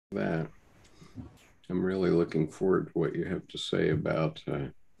that. I'm really looking forward to what you have to say about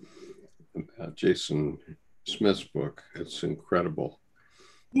Jason Smith's book. It's incredible.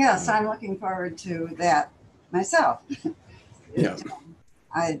 Yes, I'm looking forward to that myself. Yeah.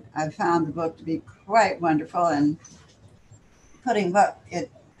 I found the book to be quite wonderful and putting what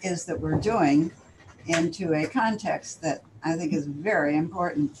it is that we're doing into a context that I think is very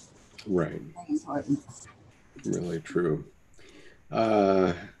important. Right. Very important. Really true.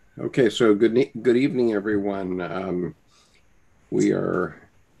 Okay, so good evening, everyone. We are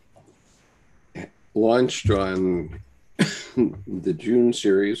launched on the June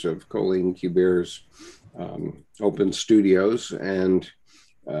series of Coeleen Kiebert's Open Studios, and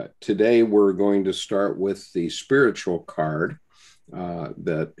today we're going to start with the spiritual card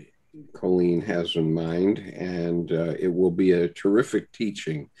that Coeleen has in mind, and it will be a terrific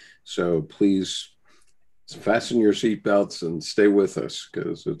teaching. So please fasten your seatbelts and stay with us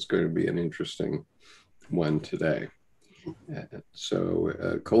because it's going to be an interesting one today.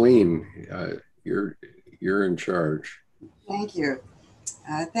 So, Coeleen, you're in charge. Thank you.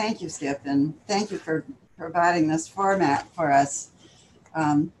 Thank you, Skip, and thank you for providing this format for us.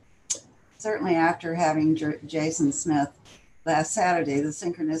 Certainly after having Jason Smith last Saturday, the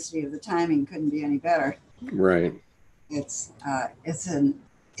synchronicity of the timing couldn't be any better. Right. It's an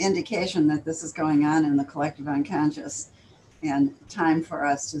indication that this is going on in the collective unconscious and time for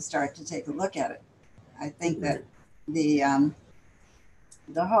us to start to take a look at it. I think that the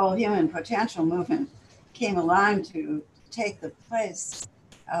whole human potential movement came along to take the place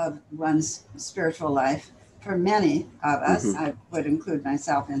of one's spiritual life for many of us. Mm-hmm. I would include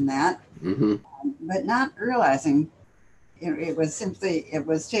myself in that, mm-hmm. But not realizing it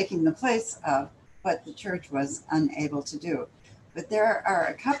was taking the place of what the church was unable to do. But there are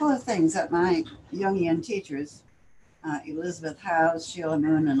a couple of things that my Jungian teachers, Elizabeth Howes, Sheila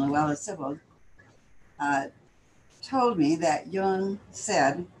Moon, and Luella Sibbald, told me that Jung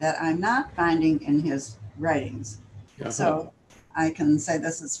said that I'm not finding in his writings. So I can say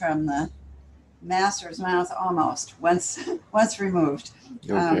this is from the master's mouth almost, once removed.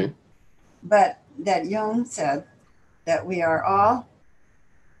 Okay. But that Jung said that we are all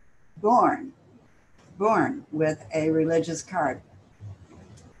born with a religious card.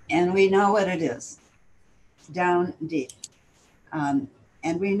 And we know what it is down deep. And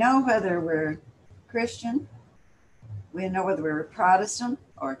we know whether we're Christian, we know whether we're Protestant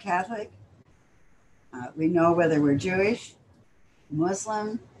or Catholic, we know whether we're Jewish,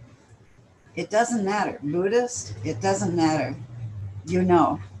 Muslim, it doesn't matter. Buddhist, it doesn't matter. You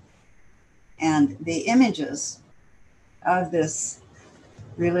know. And the images of this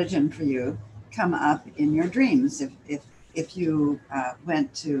religion for you come up in your dreams. If you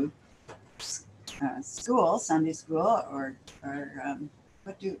went to school, Sunday school, or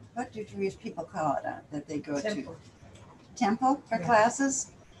what do Jewish people call it that they go Temple. to? Temple for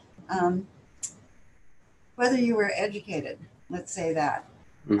classes. Whether you were educated, let's say that,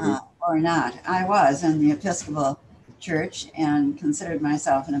 or not. I was in the Episcopal Church and considered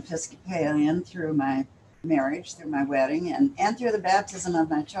myself an Episcopalian through my marriage, through my wedding, and through the baptism of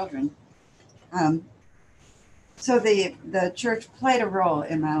my children. So the church played a role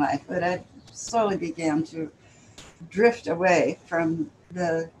in my life, but I slowly began to drift away from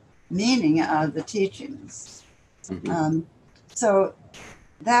the meaning of the teachings. So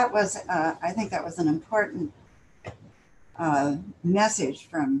that was, I think that was an important message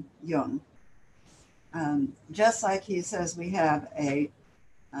from Jung. Just like he says we have a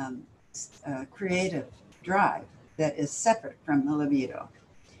creative drive that is separate from the libido.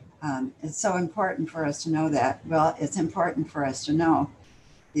 It's so important for us to know that. Well, it's important for us to know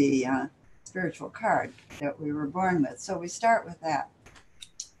the spiritual card that we were born with. So we start with that.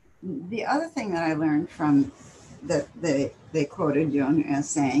 The other thing that I learned from that they quoted Jung as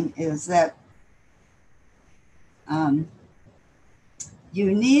saying is that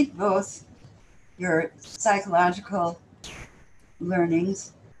you need both your psychological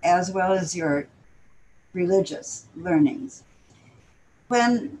learnings as well as your religious learnings.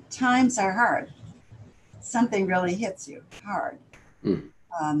 When times are hard, something really hits you hard.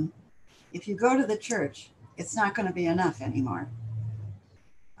 If you go to the church, it's not going to be enough anymore.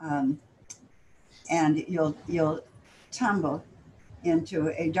 And you'll tumble into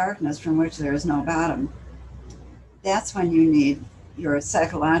a darkness from which there is no bottom. That's when you need your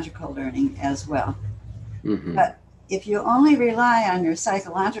psychological learning as well. But if you only rely on your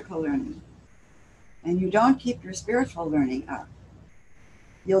psychological learning and you don't keep your spiritual learning up,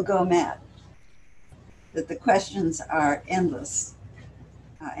 you'll go mad. That the questions are endless,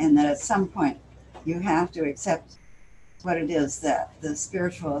 and that at some point you have to accept what it is that the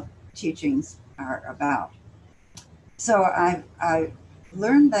spiritual teachings are about. So I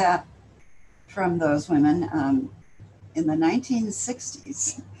learned that from those women in the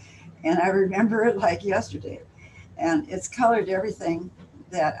 1960s, and I remember it like yesterday. And it's colored everything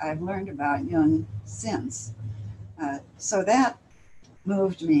that I've learned about Jung since. So that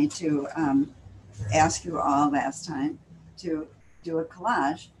moved me to ask you all last time to do a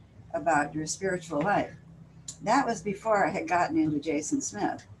collage about your spiritual life. That was before I had gotten into Jason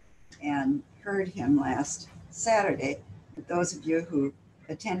Smith and heard him last Saturday. But those of you who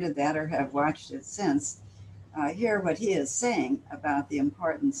attended that or have watched it since, hear what he is saying about the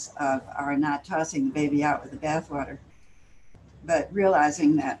importance of our not tossing the baby out with the bathwater, but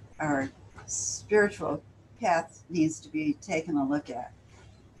realizing that our spiritual path needs to be taken a look at.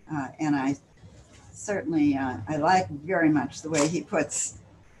 And I certainly, I like very much the way he puts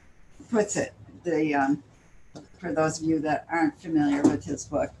it. For those of you that aren't familiar with his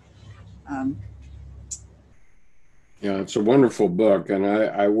book. Yeah, it's a wonderful book, and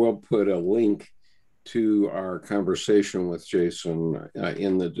I will put a link to our conversation with Jason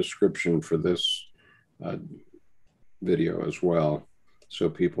in the description for this video as well, so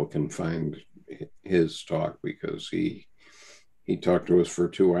people can find his talk, because he talked to us for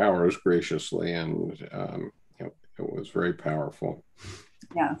 2 hours graciously, and it was very powerful.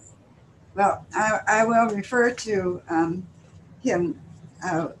 Yes. Well, I will refer to him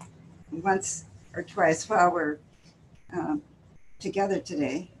once or twice while we're together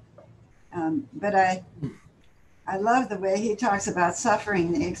today. But I love the way he talks about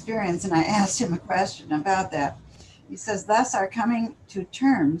suffering the experience, and I asked him a question about that. He says, thus our coming to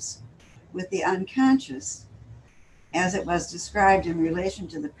terms with the unconscious, as it was described in relation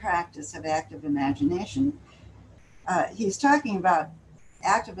to the practice of active imagination. He's talking about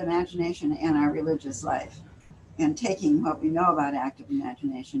active imagination in our religious life, and taking what we know about active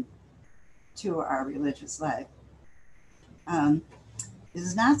imagination to our religious life. It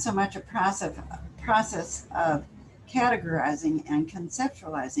is not so much a process of categorizing and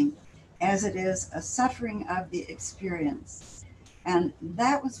conceptualizing as it is a suffering of the experience. And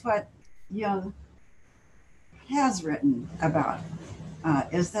that was what Jung has written about,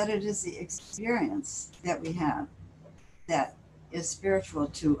 is that it is the experience that we have that is spiritual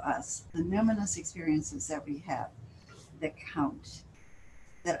to us, the numinous experiences that we have that count,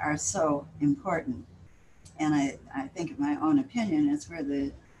 that are so important. And I think, in my own opinion, it's where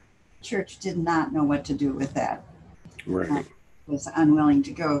the church did not know what to do with that. Right. Was unwilling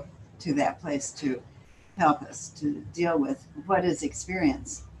to go to that place to help us to deal with what is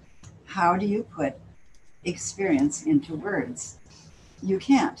experience. How do you put experience into words? You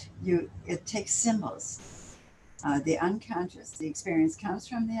can't. It takes symbols. The unconscious, the experience comes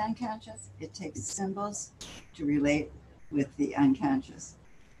from the unconscious. It takes symbols to relate with the unconscious.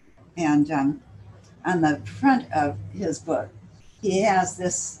 And on the front of his book, he has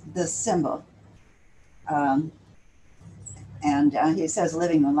this symbol. And he says,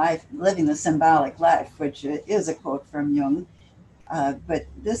 living the symbolic life, which is a quote from Jung. But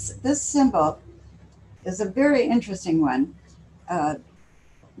this symbol is a very interesting one.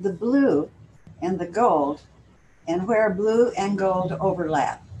 The blue and the gold, and where blue and gold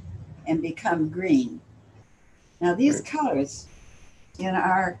overlap and become green. Now, these colors in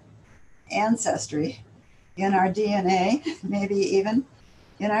our ancestry, in our DNA, maybe even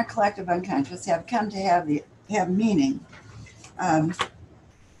in our collective unconscious, have come to have meaning.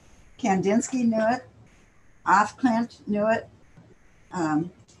 Kandinsky knew it. Afklint knew it.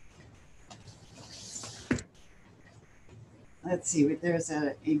 Let's see, there's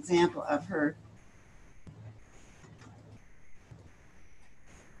an example of her.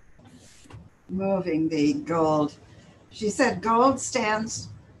 Moving the gold. She said gold stands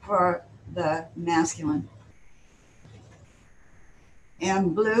for the masculine,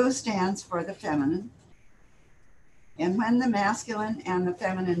 and blue stands for the feminine. And when the masculine and the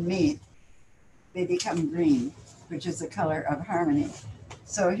feminine meet, they become green, which is the color of harmony.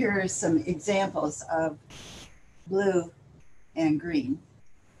 So here are some examples of blue and green.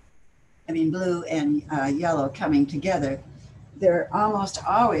 I mean, blue and yellow coming together. They're almost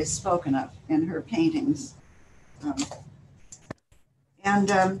always spoken of in her paintings.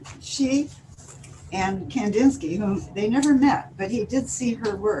 She and Kandinsky, whom they never met, but he did see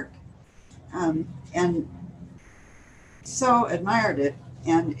her work and so admired it.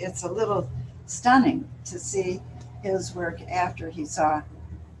 And it's a little stunning to see his work after he saw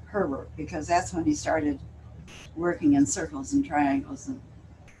her work, because that's when he started working in circles and triangles and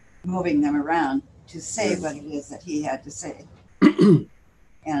moving them around to say what it is that he had to say.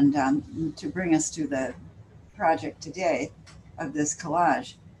 And to bring us to the project today of this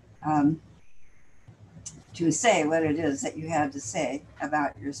collage to say what it is that you have to say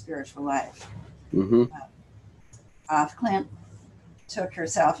about your spiritual life. Mm-hmm. Clint took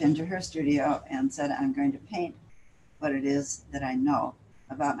herself into her studio and said, I'm going to paint what it is that I know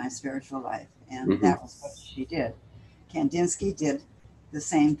about my spiritual life. And that was what she did. Kandinsky did the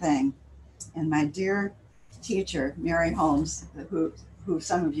same thing. And my dear teacher, Mary Holmes, who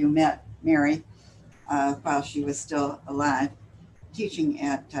some of you met Mary while she was still alive, teaching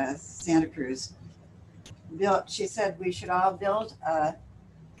at Santa Cruz, she said we should all build a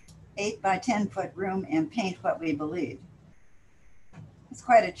 8 by 10 foot room and paint what we believe. It's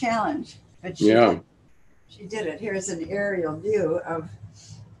quite a challenge, but she did it. Here's an aerial view of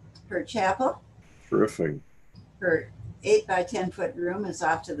her chapel. Terrific. Her 8 by 10 foot room is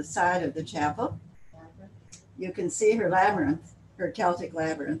off to the side of the chapel. You can see her labyrinth, her Celtic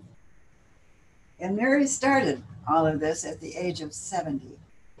labyrinth. And Mary started all of this at the age of 70.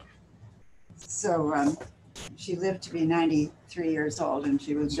 So she lived to be 93 years old, and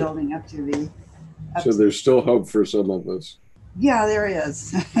she was building up to be. So there's still hope for some of us. Yeah, there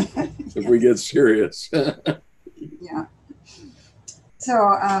is. If we get serious. Yeah.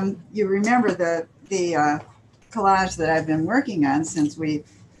 So you remember the collage that I've been working on since we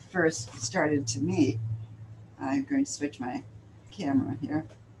first started to meet. I'm going to switch my camera here.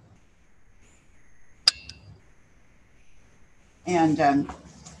 And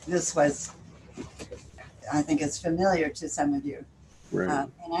this was, I think it's familiar to some of you. Right.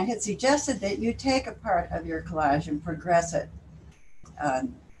 And I had suggested that you take a part of your collage and progress it,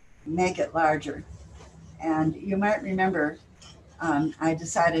 make it larger. And you might remember I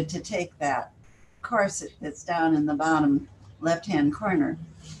decided to take that corset that's down in the bottom left-hand corner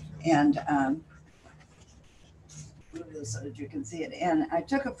and move this so that you can see it. And I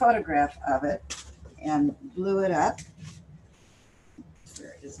took a photograph of it and blew it up.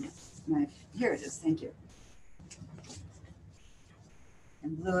 Where is my, here it is, thank you.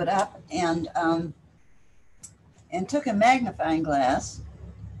 And blew it up and took a magnifying glass,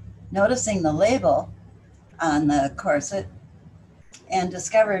 noticing the label on the corset, and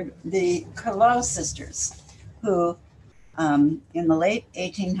discovered the Coeleen sisters, who in the late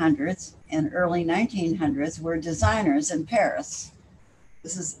 1800s and early 1900s were designers in Paris.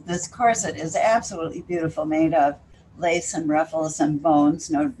 This corset is absolutely beautiful, made of lace and ruffles and bones,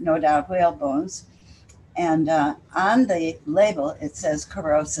 no doubt whale bones. And on the label, it says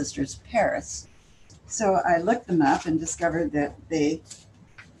Coeleen Sisters Paris. So I looked them up and discovered that they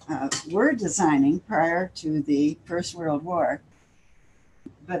were designing prior to the First World War.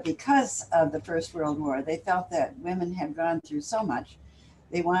 But because of the First World War, they felt that women had gone through so much,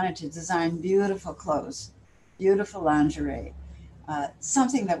 they wanted to design beautiful clothes, beautiful lingerie,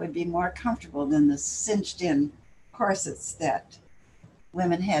 something that would be more comfortable than the cinched-in corsets that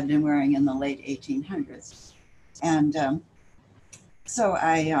women had been wearing in the late 1800s. And so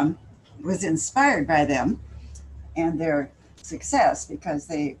I was inspired by them and their success, because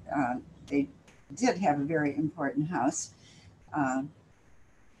they did have a very important house.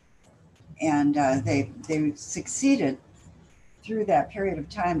 And they succeeded through that period of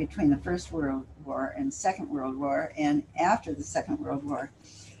time between the First World War and Second World War, and after the Second World War.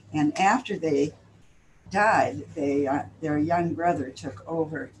 And after they died, their young brother took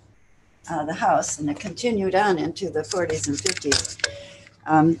over the house, and it continued on into the 40s and 50s.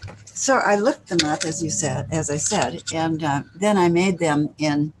 So I looked them up, as I said, and then I made them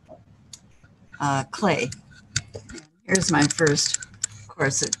in clay. Here's my first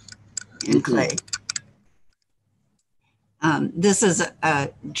corset in clay. This is a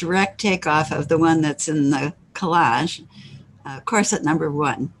direct takeoff of the one that's in the collage, corset number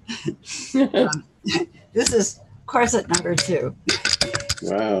 1. This is corset number 2.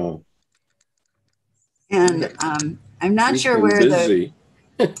 Wow. And I'm not sure where busy.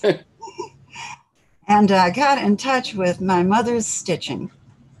 And I got in touch with my mother's stitching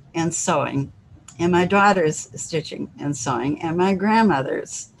and sewing, and my daughter's stitching and sewing, and my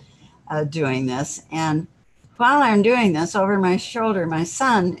grandmother's doing this. And while I'm doing this, over my shoulder, my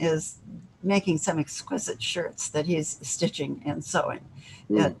son is making some exquisite shirts that he's stitching and sewing.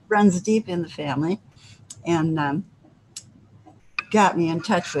 That runs deep in the family, and got me in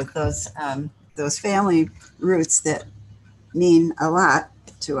touch with those family roots that mean a lot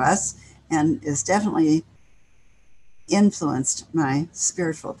to us, and is definitely influenced my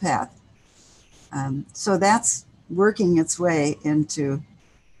spiritual path. So that's working its way into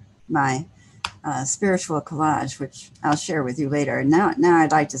my spiritual collage, which I'll share with you later. Now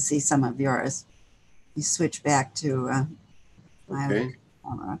I'd like to see some of yours. You switch back to my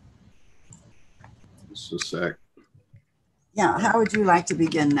camera. Just a sec. Yeah, how would you like to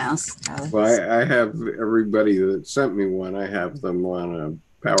begin now? Well, I have everybody that sent me one, I have them on a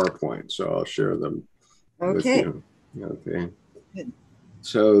PowerPoint, so I'll share them with you. Okay. Good.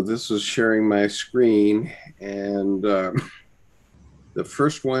 So this is sharing my screen, and the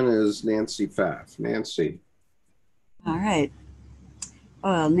first one is Nancy Pfaff. Nancy. All right.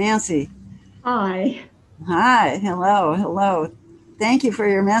 Well, Nancy. Hi. Hi. Hello. Hello. Thank you for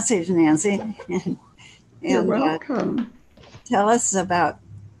your message, Nancy. You're welcome. Tell us about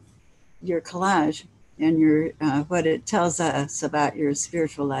your collage and your what it tells us about your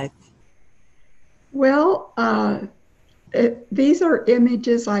spiritual life. Well, these are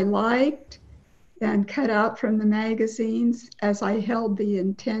images I liked and cut out from the magazines as I held the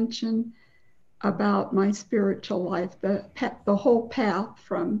intention about my spiritual life, the whole path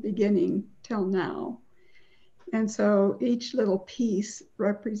from beginning till now. And so each little piece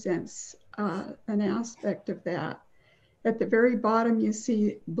represents an aspect of that. At the very bottom, you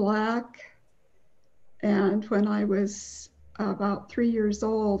see black. And when I was about 3 years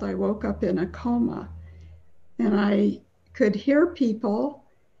old, I woke up in a coma, and I could hear people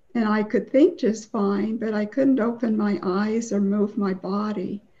and I could think just fine, but I couldn't open my eyes or move my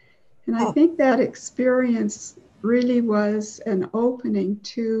body. And I think that experience really was an opening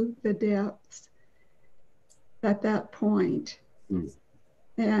to the depths at that point.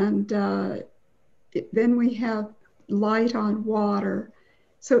 And then we have light on water.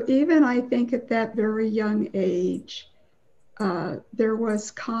 So even I think at that very young age, there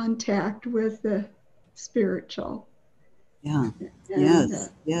was contact with the spiritual. Yeah. And,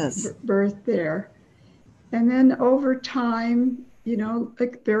 yes. Birth there. And then over time, you know,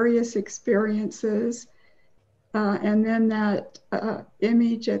 like various experiences. And then that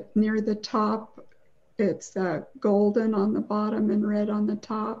image near the top, it's golden on the bottom and red on the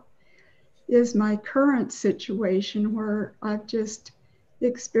top, is my current situation where I've just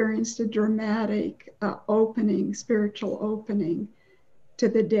experienced a dramatic opening, spiritual opening to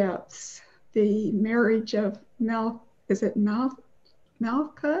the depths. The marriage of Malkuth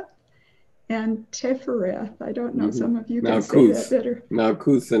and Tifereth. I don't know, some of you can say that better.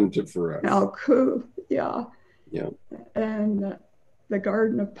 Malkuth and Tifereth. Malkuth, yeah. Yeah. And the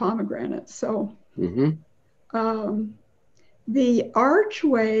Garden of Pomegranates. So the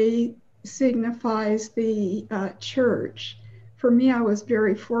archway signifies the church. For me, I was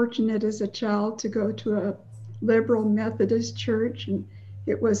very fortunate as a child to go to a liberal Methodist church, and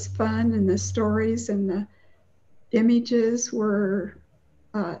it was fun, and the stories and the images were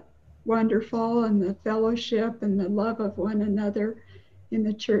wonderful, and the fellowship and the love of one another in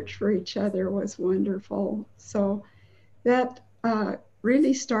the church for each other was wonderful. So that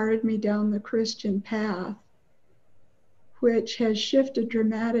really started me down the Christian path, which has shifted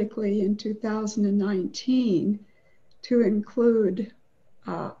dramatically in 2019 to include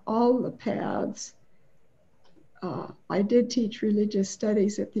all the paths. I did teach religious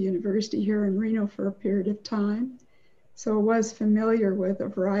studies at the university here in Reno for a period of time, so I was familiar with a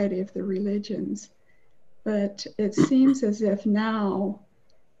variety of the religions. But it seems as if now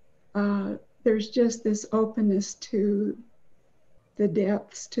there's just this openness to the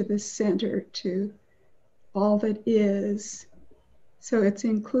depths, to the center, to all that is. So it's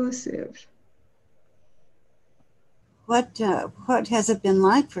inclusive. What has it been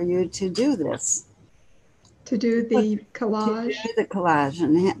like for you to do this? To do the collage? To do the collage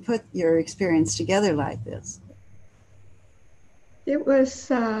and put your experience together like this. It was,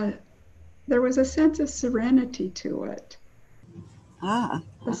 there was a sense of serenity to it. A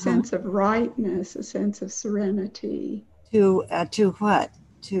sense of rightness, a sense of serenity. To what?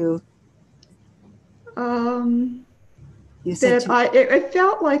 To you said that it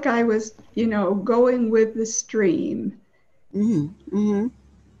felt like I was, you know, going with the stream, and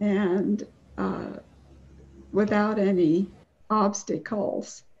without any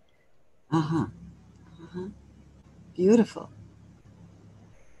obstacles. Beautiful.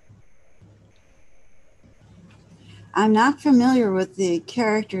 I'm not familiar with the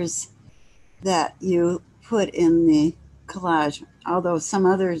characters that you put in the collage, although some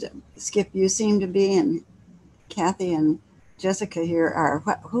others, Skip, you seem to be, and Kathy and Jessica here are.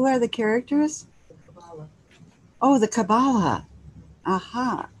 Who are the characters? The Kabbalah. Oh, the Kabbalah.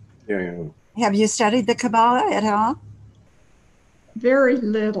 Yeah. Have you studied the Kabbalah at all? Very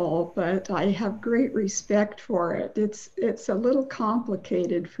little, but I have great respect for it. It's a little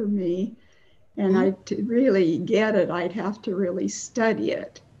complicated for me, and to really get it, I'd have to really study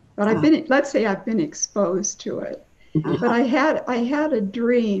it. But let's say I've been exposed to it. But I had a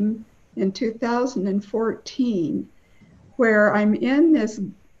dream in 2014 where I'm in this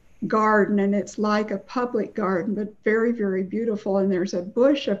garden, and it's like a public garden, but very, very beautiful. And there's a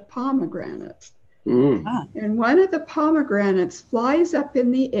bush of pomegranates. And one of the pomegranates flies up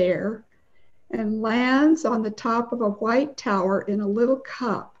in the air and lands on the top of a white tower in a little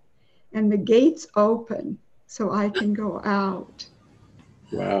cup. And the gates open so I can go out.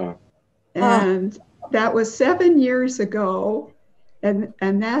 Wow. And that was 7 years ago. And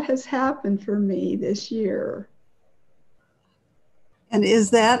that has happened for me this year. And is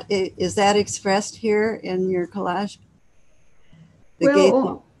that expressed here in your collage?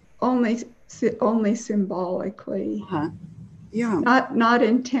 Well, only symbolically. Yeah. Not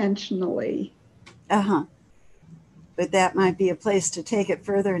intentionally. But that might be a place to take it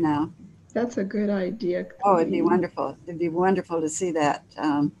further now. That's a good idea. Oh, it'd be wonderful. It'd be wonderful to see that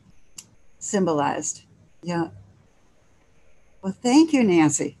symbolized. Yeah. Well, thank you,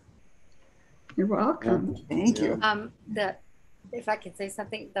 Nancy. You're welcome. Thank you. If I can say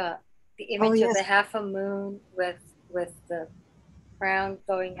something, the image of the half a moon with the crown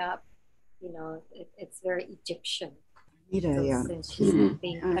going up, it's very Egyptian. Since she's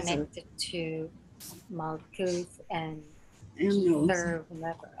being connected to Malkuth and Thur,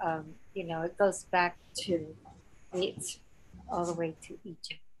 whomever, it goes back to it's all the way to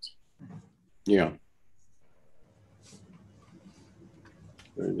Egypt. Yeah.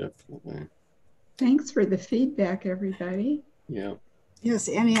 Very definitely. Thanks for the feedback, everybody. Yeah. Yes.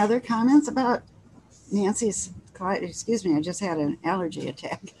 Any other comments about Nancy's? Excuse me, I just had an allergy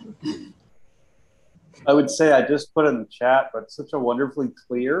attack. I would say I just put in the chat, but such a wonderfully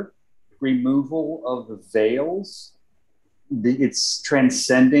clear removal of the veils. It's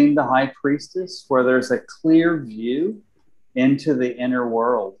transcending the high priestess, where there's a clear view into the inner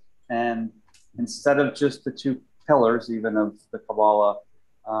world. And instead of just the two pillars, even of the Kabbalah,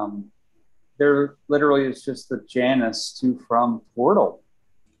 there literally is just the Janus to from portal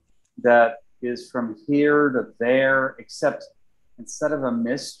that is from here to there, except instead of a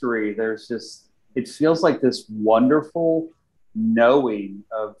mystery, there's just, it feels like this wonderful knowing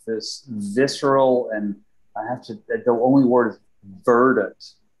of this visceral, and the only word is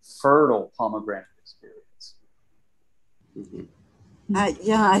verdant, fertile pomegranate experience.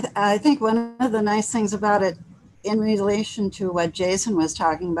 I think one of the nice things about it in relation to what Jason was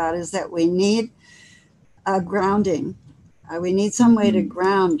talking about is that we need a grounding. We need some way to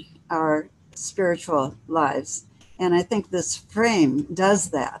ground our spiritual lives. And I think this frame does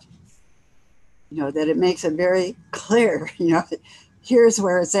that. That it makes it very clear, here's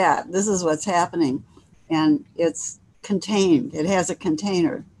where it's at. This is what's happening. And it's contained. It has a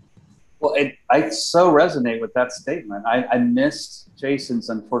container. Well, I so resonate with that statement. I missed Jason's,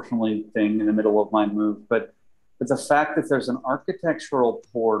 unfortunately, thing in the middle of my move, but the fact that there's an architectural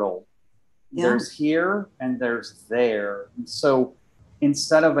portal, there's here and there's there. And so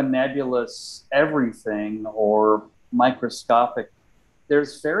instead of a nebulous everything or microscopic,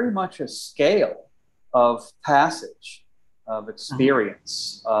 there's very much a scale of passage, of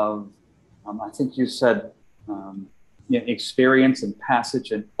experience, of, I think you said, experience and passage,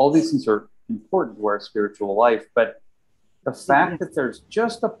 and all these things are important to our spiritual life. But the fact that there's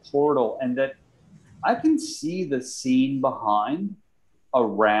just a portal and that I can see the scene behind,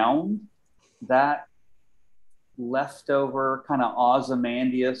 around that leftover kind of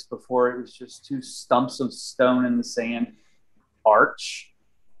Ozymandias before it was just two stumps of stone in the sand arch.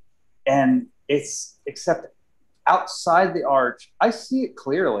 And it's, except outside the arch, I see it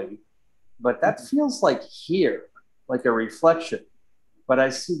clearly, but that feels like here, like a reflection. But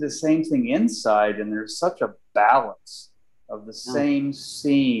I see the same thing inside, and there's such a balance of the same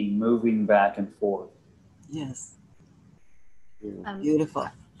scene moving back and forth. Yes. Beautiful.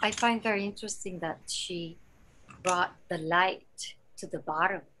 I find very interesting that she brought the light to the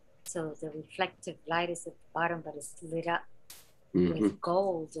bottom. So the reflective light is at the bottom, but it's lit up with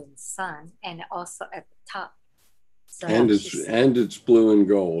gold and sun, and also at the top. So it's blue and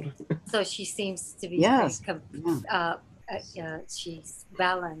gold. So she seems to be she's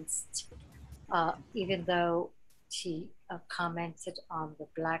balanced, even though she commented on the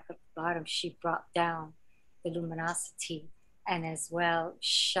black at the bottom. She brought down the luminosity and as well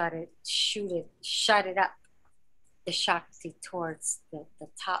shut it up, the Shakti towards the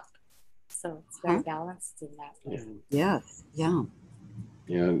top. So it's very balanced in that way. Yes. Yeah.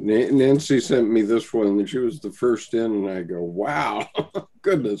 Yeah, Nancy sent me this one, and she was the first in, and I go, wow,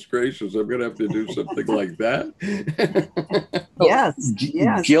 goodness gracious, I'm going to have to do something like that. Yes.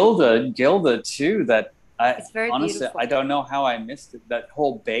 Gilda too, that it's very honestly, beautiful. I don't know how I missed it, that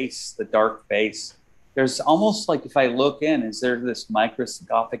whole base, the dark base. There's almost like, if I look in, is there this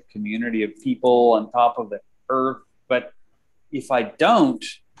microscopic community of people on top of the earth? But if I don't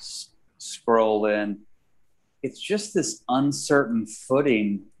scroll in. It's just this uncertain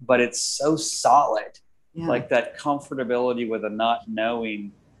footing, but it's so solid. Yeah. Like that comfortability with a not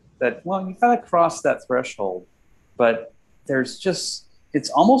knowing that, well, you got to cross that threshold. But there's just, it's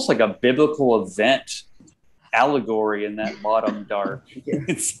almost like a biblical event allegory in that bottom dark. Yeah.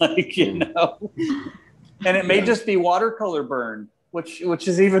 It's like, you know, and it may just be watercolor burn, which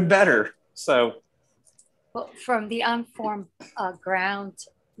is even better. So, well, from the unformed grounds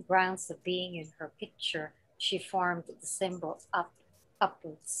of being in her picture, she formed the symbol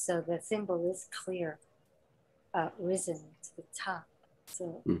upwards. So the symbol is clear, risen to the top.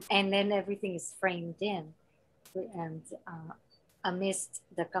 So, and then everything is framed in, and amidst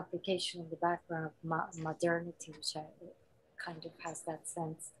the complication in the background of modernity, which kind of has that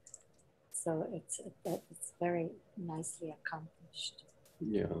sense. So it's very nicely accomplished.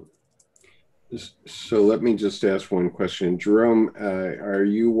 Yeah. So let me just ask one question, Jerome. Are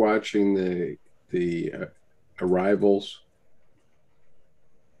you watching the arrivals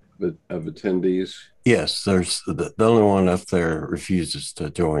of attendees? Yes, there's the only one up there refuses to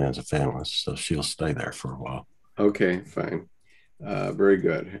join as a finalist, so she'll stay there for a while. Okay, fine. Very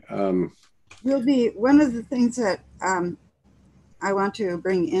good. Will be one of the things that I want to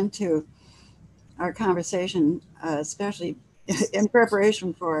bring into our conversation, especially in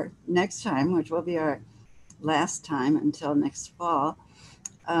preparation for next time, which will be our last time until next fall,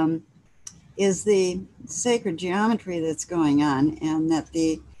 is the sacred geometry that's going on, and that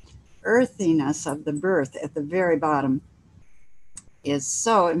the earthiness of the birth at the very bottom is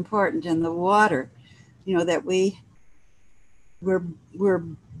so important in the water. You know, that we're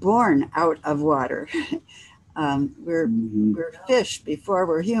born out of water. We're fish before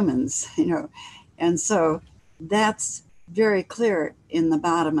we're humans, you know, and so that's very clear in the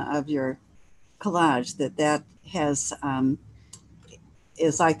bottom of your collage, that has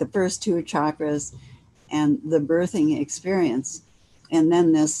is like the first two chakras and the birthing experience, and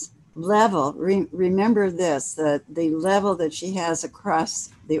then this level. Remember this, the level that she has across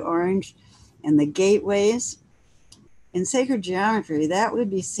the orange and the gateways. In sacred geometry, that would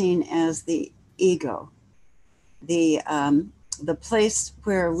be seen as the ego, the place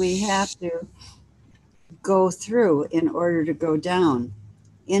where we have to go through in order to go down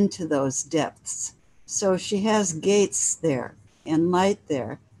into those depths. So she has gates there and light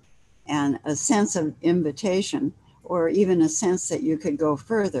there and a sense of invitation, or even a sense that you could go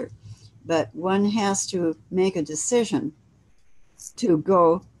further. But one has to make a decision to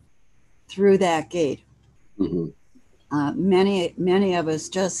go through that gate. Mm-hmm. Many of us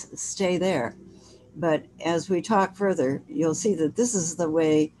just stay there. But as we talk further, you'll see that this is the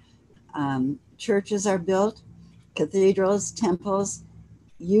way churches are built, cathedrals, temples,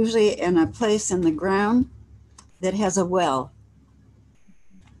 usually in a place in the ground that has a well.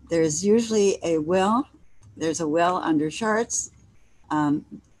 There's usually a well. There's a well under Chartres.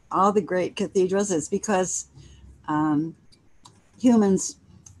 All the great cathedrals, it's because humans,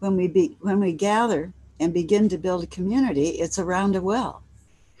 when we gather and begin to build a community, it's around a well.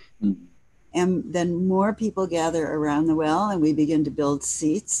 Mm-hmm. And then more people gather around the well, and we begin to build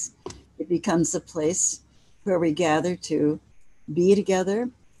seats. It becomes a place where we gather to be together,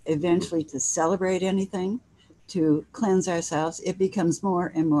 eventually to celebrate anything, to cleanse ourselves. It becomes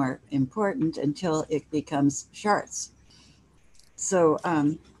more and more important until it becomes Chartres. So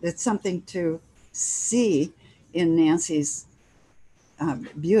it's something to see in Nancy's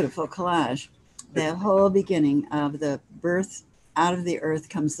beautiful collage. The whole beginning of the birth, out of the earth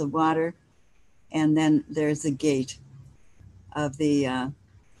comes the water, and then there's the gate of the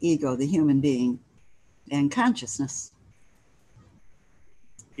ego, the human being, and consciousness.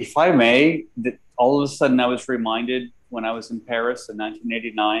 If I may, all of a sudden I was reminded when I was in Paris in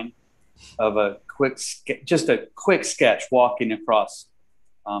 1989 of a quick sketch walking across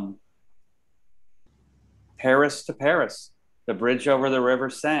Paris to Paris, the bridge over the River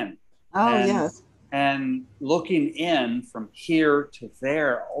Seine. Oh, yes. And looking in from here to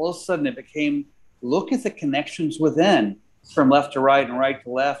there, all of a sudden it became, look at the connections within, from left to right and right to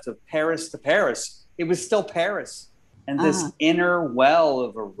left, of Paris to Paris. It was still Paris. And this inner well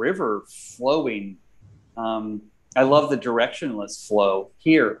of a river flowing. I love the directionless flow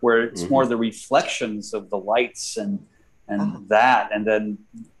here, where it's more the reflections of the lights and that, and then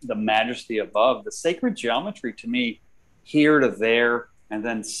the majesty above. The sacred geometry to me, here to there, and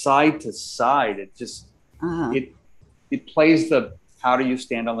then side to side, it just, it plays the, how do you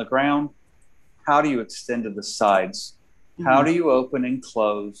stand on the ground? How do you extend to the sides? How do you open and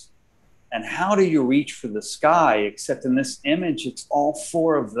close? And how do you reach for the sky? Except in this image, it's all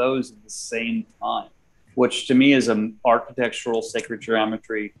four of those at the same time. which to me is an architectural sacred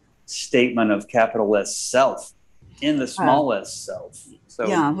geometry statement of capital S self in the small s self. So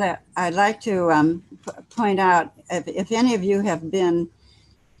yeah, I'd like to point out, if any of you have been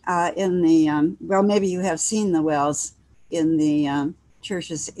in the, well, maybe you have seen the wells in the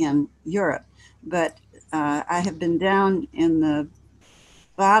churches in Europe, but I have been down in the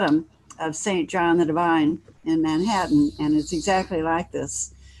bottom of St. John the Divine in Manhattan, and it's exactly like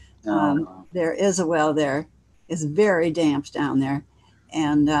this. There is a well there. It's very damp down there,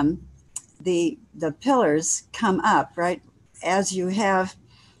 and the pillars come up right as you have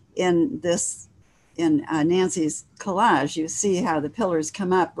in this, in Nancy's collage. You see how the pillars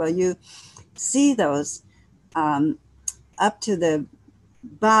come up. Well, you see those up to the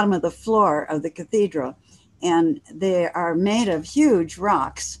bottom of the floor of the cathedral, and they are made of huge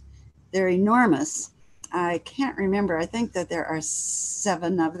rocks. They're enormous. I can't remember. I think that there are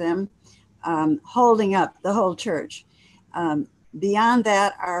 7 of them holding up the whole church. Beyond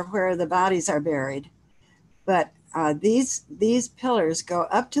that are where the bodies are buried. But these pillars go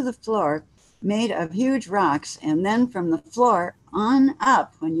up to the floor, made of huge rocks, and then from the floor on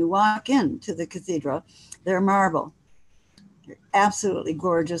up, when you walk into the cathedral, they're marble. They're absolutely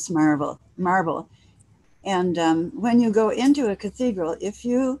gorgeous marble. And when you go into a cathedral, if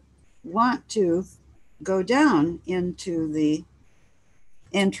you want to go down into the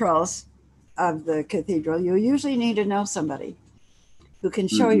entrails of the cathedral, you usually need to know somebody who can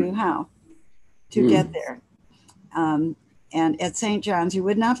show you how to get there. And at St. John's, you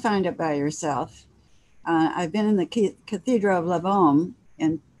would not find it by yourself. I've been in the Cathedral of La Baume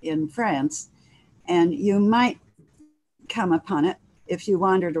in France, and you might come upon it if you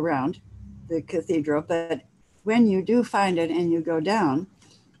wandered around the cathedral. But when you do find it and you go down,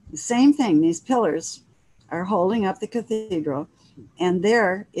 the same thing, these pillars are holding up the cathedral, and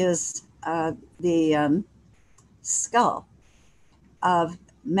there is the skull of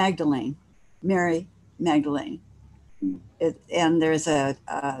Magdalene, Mary Magdalene. And there's a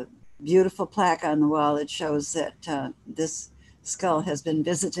beautiful plaque on the wall that shows that this skull has been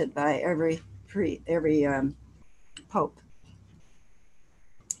visited by every pope.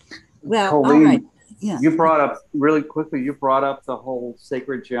 Well, Coeleen, all right. Yeah. you brought up really quickly, you brought up the whole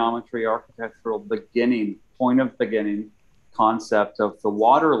sacred geometry, architectural beginning, point of beginning concept of the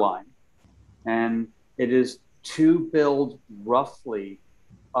water line. And it is to build roughly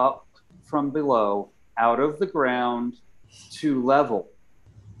up from below, out of the ground to level,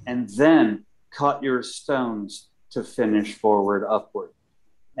 and then cut your stones to finish forward upward.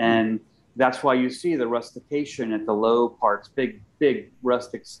 And that's why you see the rustication at the low parts, big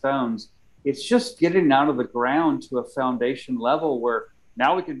rustic stones. It's just getting out of the ground to a foundation level where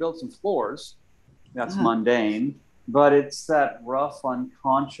now we can build some floors. That's mundane, but it's that rough,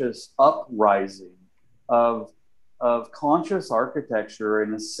 unconscious uprising of conscious architecture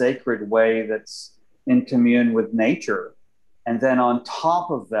in a sacred way that's in commune with nature. And then on top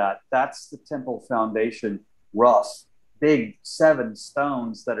of that, that's the temple foundation, rough, big 7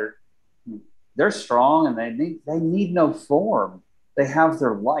 stones that they're strong, and they need no form. They have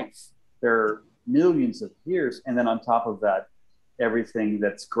their life. They're millions of years. And then on top of that, everything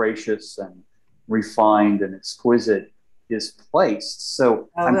that's gracious and refined and exquisite is placed. So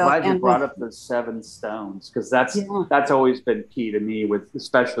I'm glad you brought up the 7 stones, because that's always been key to me, with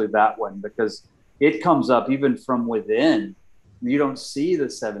especially that one, because it comes up even from within. You don't see the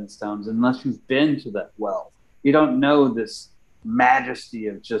 7 stones unless you've been to that well. You don't know this majesty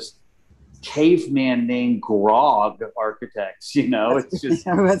of just caveman named Grog architects, you know? It's just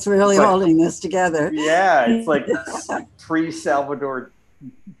what's really holding this together. Yeah, it's like pre-Salvador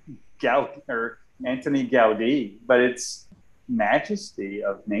Gaudi or Anthony Gaudi, but it's majesty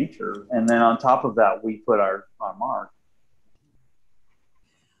of nature. And then on top of that, we put our mark.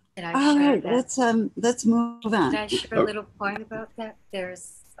 All right, let's move on. Can I share a little point about that?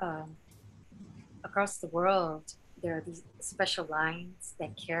 There's across the world, there are these special lines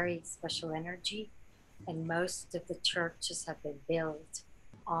that carry special energy, and most of the churches have been built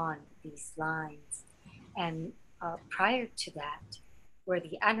on these lines. And prior to that, where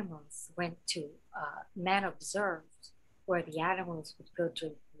the animals went to, man observed where the animals would go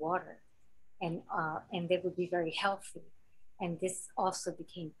drink water, and they would be very healthy. And this also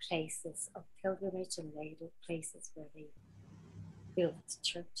became places of pilgrimage, and later places where they built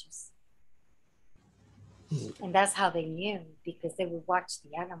churches. And that's how they knew, because they would watch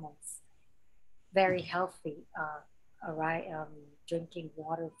the animals, very healthy, drinking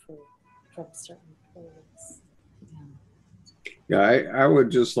water from certain pools. Yeah, I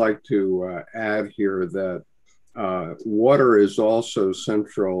would just like to add here that water is also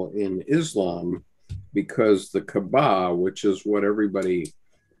central in Islam, because the Kaaba, which is what everybody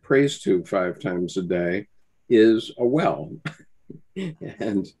prays to 5 times a day, is a well.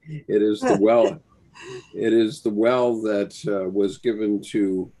 And it is the well. It is the well that was given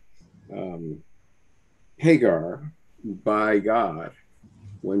to Hagar by God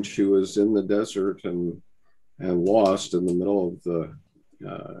when she was in the desert and lost in the middle of the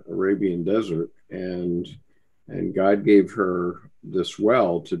Arabian desert, and God gave her this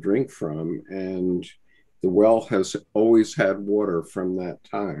well to drink from, and the well has always had water from that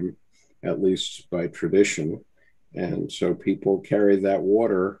time, at least by tradition, and so people carry that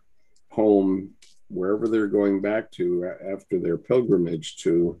water home wherever they're going back to after their pilgrimage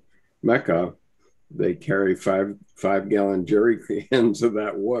to Mecca. They carry 5 gallon jerry cans of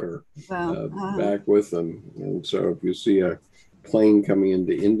that water back with them. And so if you see a plane coming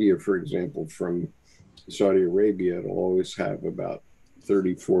into India, for example, from Saudi Arabia, it'll always have about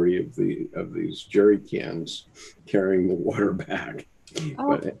 30, 40 of these jerry cans carrying the water back.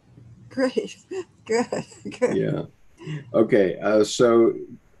 Oh, but, great. Good. Yeah. Okay. So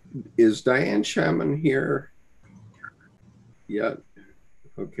is Diane Shaman here yet?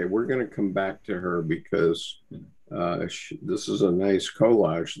 Okay, we're going to come back to her because this is a nice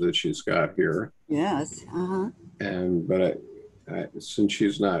collage that she's got here. Yes. And but since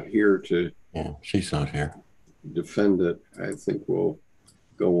she's not here to, she's not here, defend it, I think we'll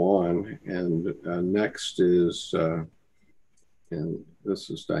go on. And next is, and this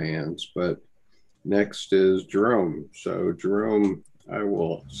is Diane's, but next is Jerome. So Jerome, I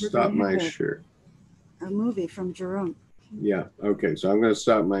will stop my share. A movie from Jerome. Yeah. Okay. So I'm going to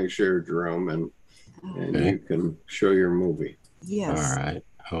stop my share, Jerome, and you can show your movie. Yes. All right.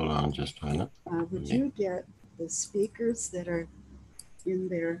 Hold on just a minute. Would you get the speakers that are in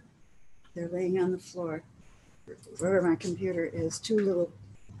there? They're laying on the floor. Wherever my computer is, 2 little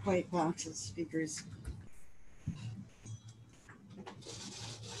white boxes, speakers.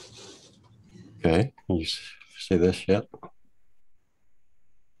 Okay. Can you see this yet?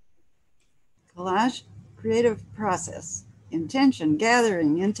 Collage, creative process, intention,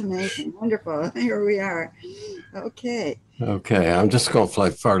 gathering, intimation. Wonderful. Here we are. Okay. Okay. I'm just going to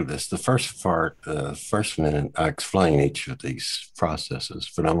play part of this. The first part, first minute, I explain each of these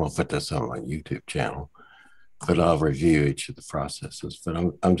processes, but I'm going to put this on my YouTube channel. But I'll review each of the processes. But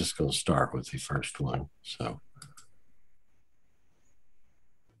I'm just going to start with the first one. So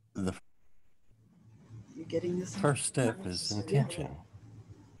the getting this first step is intention.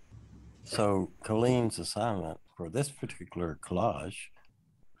 So Coeleen's assignment for this particular collage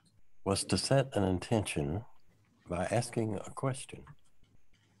was to set an intention by asking a question.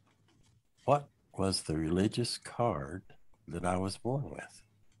 What was the religious card that I was born with?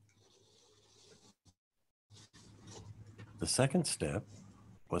 The second step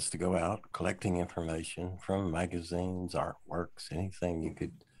was to go out collecting information from magazines, artworks, anything you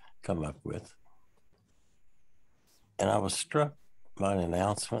could come up with. And I was struck by an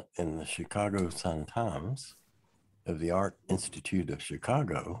announcement in the Chicago Sun-Times of the Art Institute of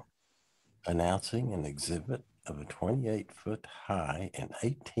Chicago announcing an exhibit of a 28-foot high and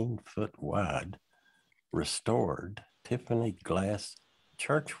 18-foot wide restored Tiffany glass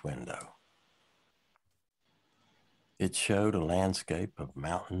church window. It showed a landscape of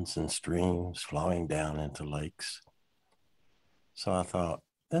mountains and streams flowing down into lakes. So I thought,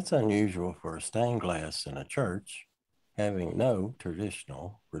 that's unusual for a stained glass in a church having no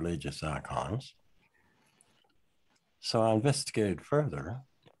traditional religious icons. So I investigated further,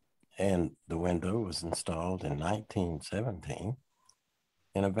 and the window was installed in 1917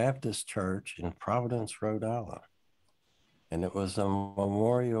 in a Baptist church in Providence, Rhode Island, and it was a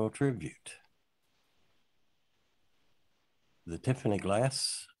memorial tribute. The Tiffany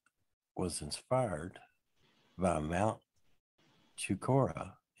glass was inspired by Mount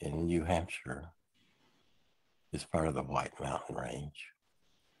Chocorua in New Hampshire. It's part of the White Mountain Range.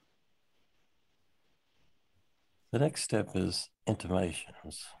 The next step is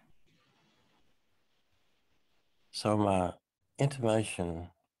intimations. So my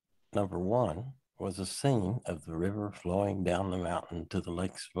intimation number 1 was a scene of the river flowing down the mountain to the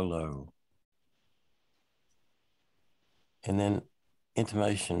lakes below. And then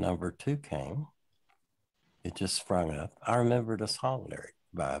intimation number 2 came. It just sprung up. I remembered a song lyric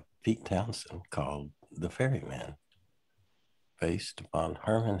by Pete Townsend called The Ferryman, based upon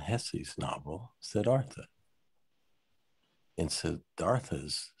Hermann Hesse's novel, Siddhartha. In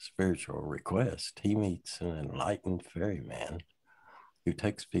Siddhartha's spiritual request, he meets an enlightened ferryman who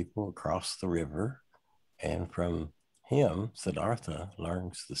takes people across the river, and from him, Siddhartha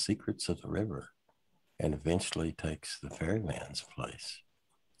learns the secrets of the river and eventually takes the ferryman's place.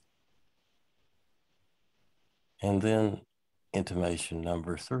 And then intimation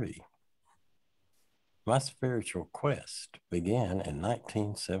number 3. My spiritual quest began in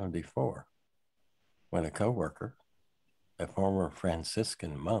 1974 when a coworker, a former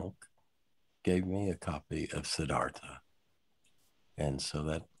Franciscan monk, gave me a copy of Siddhartha. And so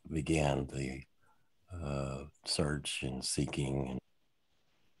that began the search and seeking.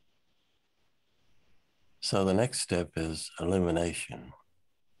 So the next step is illumination.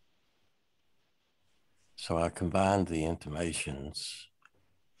 So I combined the intimations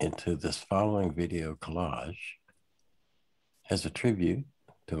into this following video collage as a tribute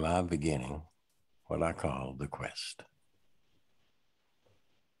to my beginning, what I call the quest.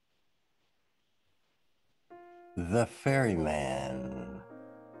 The Ferryman.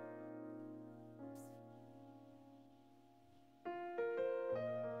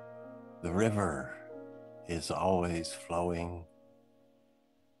 The river is always flowing,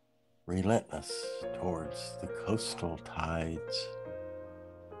 relentless towards the coastal tides.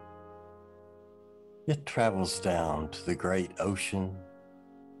 It travels down to the great ocean,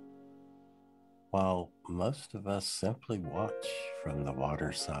 while most of us simply watch from the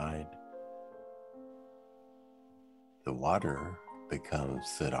waterside. The water becomes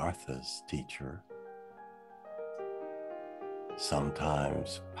Siddhartha's teacher,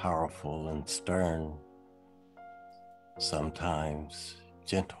 sometimes powerful and stern, sometimes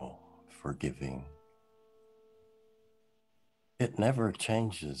gentle, forgiving. It never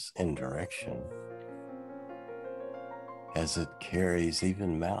changes in direction, as it carries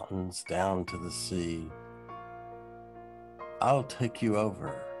even mountains down to the sea. I'll take you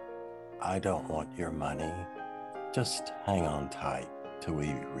over. I don't want your money. Just hang on tight till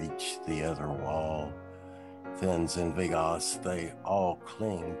we reach the other wall. Fins and Vigas, they all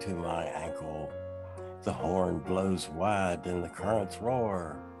cling to my ankle. The horn blows wide and the currents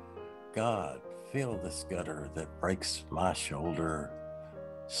roar. God, feel this gutter that breaks my shoulder.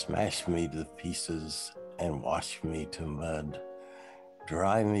 Smash me to pieces and wash me to mud.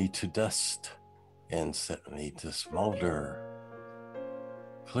 Dry me to dust and set me to smolder.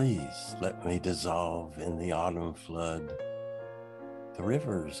 Please let me dissolve in the autumn flood. The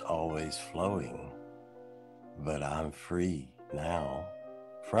river's always flowing, but I'm free now.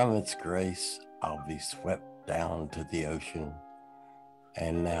 From its grace, I'll be swept down to the ocean,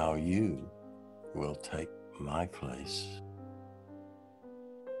 and now you will take my place.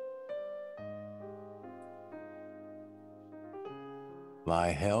 My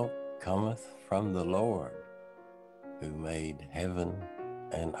help cometh from the Lord, who made heaven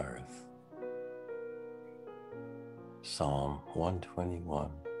and earth. Psalm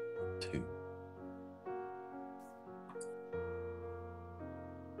 121:2.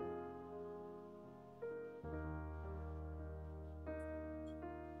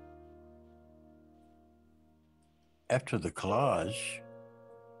 After the collage,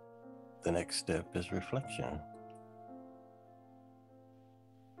 the next step is reflection.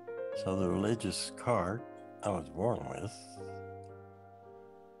 So the religious card I was born with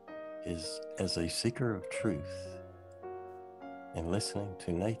is as a seeker of truth and listening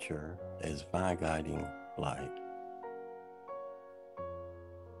to nature as my guiding light.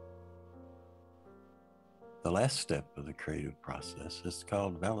 The last step of the creative process is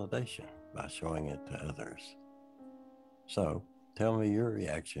called validation, by showing it to others. So tell me your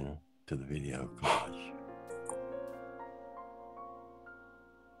reaction to the video collage.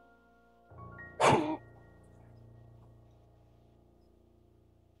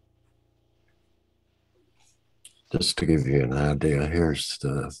 Just to give you an idea, here's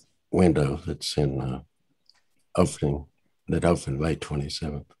the window that's in opening, that opened May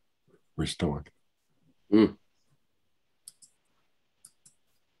 27th, restored. Mm.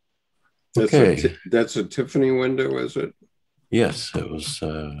 Okay. That's a Tiffany window, is it? Yes, it was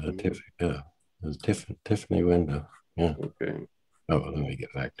a Tiffany window. Yeah. Okay. Oh, let me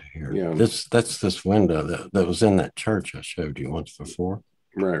get back to here. Yeah. That's this window that was in that church I showed you once before.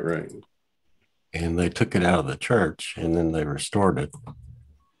 Right. And they took it out of the church and then they restored it.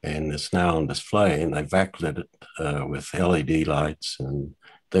 And it's now on display, and they backlit it with LED lights, and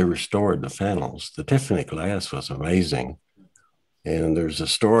they restored the panels. The Tiffany glass was amazing. And there's a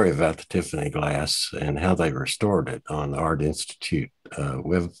story about the Tiffany glass and how they restored it on the Art Institute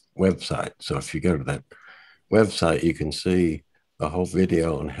website. So if you go to that website, you can see a whole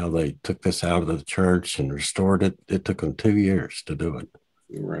video on how they took this out of the church and restored it. It took them 2 years to do it.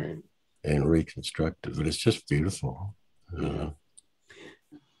 Right. And reconstruct it, but it's just beautiful.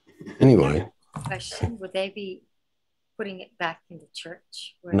 Anyway. Question, would they be putting it back in the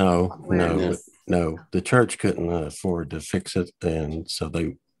church? No. The church couldn't afford to fix it, and so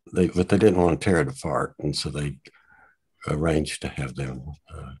but they didn't want to tear it apart, and so they arranged to have them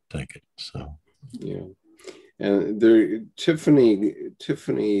take it. So yeah, and the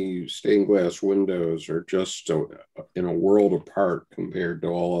Tiffany stained glass windows are just in a world apart compared to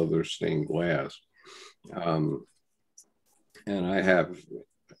all other stained glass. And I have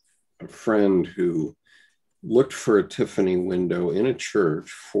a friend who looked for a Tiffany window in a church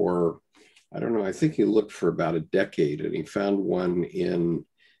for, I don't know, I think he looked for about a decade, and he found one in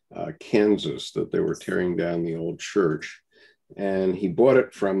Kansas that they were tearing down the old church. And he bought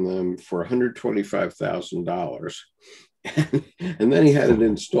it from them for $125,000. And then he had it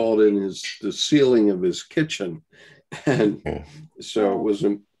installed in the ceiling of his kitchen. And so it was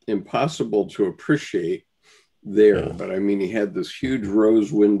impossible to appreciate there. But I mean, he had this huge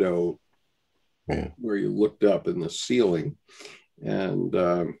rose window where you looked up in the ceiling. And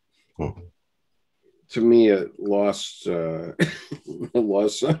to me, it lost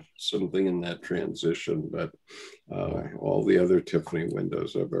something in that transition. But all the other Tiffany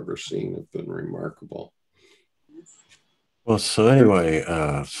windows I've ever seen have been remarkable. Well, so anyway,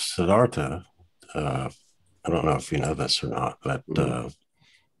 Siddhartha, I don't know if you know this or not, but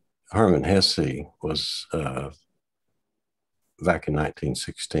Hermann Hesse was, back in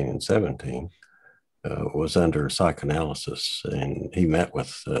 1916 and 17, was under psychoanalysis, and he met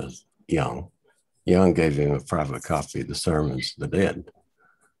with Jung. Jung gave him a private copy of the Sermons of the Dead.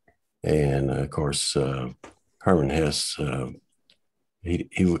 And of course, Hermann Hesse,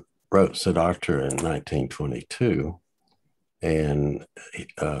 he wrote Siddhartha in 1922. And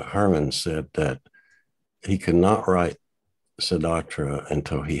Hermann said that he could not write Siddhartha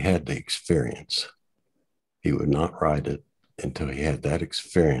until he had the experience. He would not write it until he had that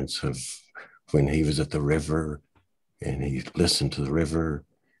experience of when he was at the river and he listened to the river.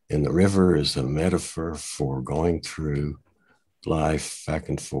 And the river is a metaphor for going through life back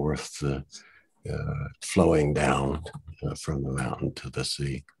and forth, flowing down from the mountain to the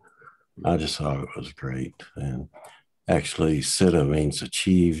sea. I just thought it was great. And actually, Siddha means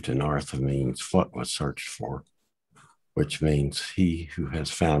achieved, and Artha means what was searched for, which means he who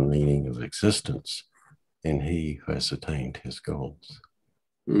has found meaning of existence and he who has attained his goals.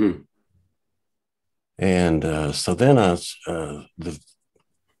 And so then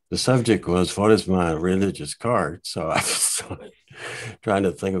the subject was, what is my religious card? So I was trying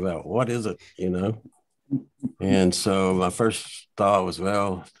to think about what is it, you know? And so my first thought was,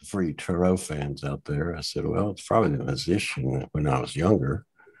 well, for you tarot fans out there, I said, well, it's probably the magician when I was younger.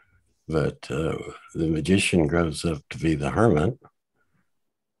 But the magician grows up to be the hermit.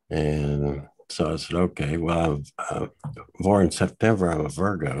 And so I said, okay, well, I'm born in September. I'm a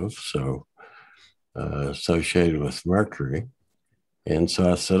Virgo, so associated with Mercury. And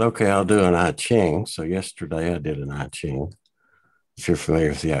so I said, okay, I'll do an I Ching. So yesterday I did an I Ching. If you're familiar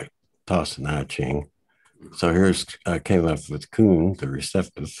with the toss and I Ching. So I came up with Kun, the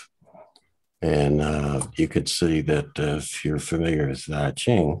receptive. And you could see that if you're familiar with the I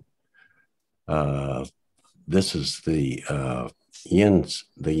Ching, this is the yin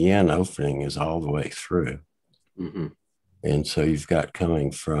opening is all the way through. And so you've got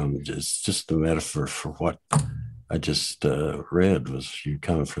coming from just the metaphor for what I just read was you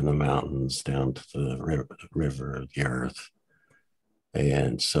come from the mountains down to the river, the earth.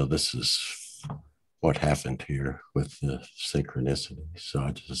 And so this is what happened here with the synchronicity. So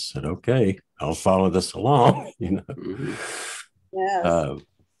I just said, okay, I'll follow this along, you know. Yes.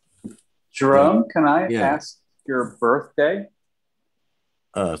 Jerome, can I ask your birthday?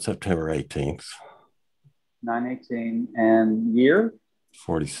 September 18th. 9/18, and year?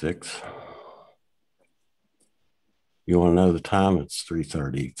 46. You want to know the time? It's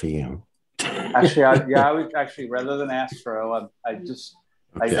 3:30 p.m. Actually, I would actually, rather than astro, I love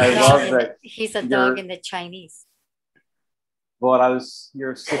that. He's a dog in the Chinese. Well,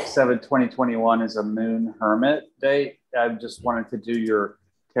 your 6/7/2021 is a moon hermit date. I just wanted to do your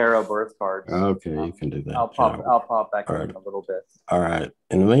tarot birth cards. Okay, you can do that. I'll pop back in a little bit. All right.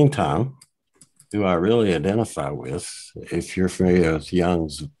 In the meantime, who I really identify with, if you're familiar with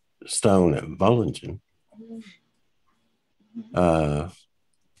Jung's stone at Bollingen, the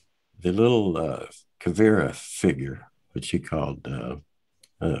little Kavira figure, which he called,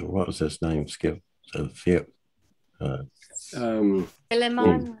 what was his name, Skip? Philemon? Is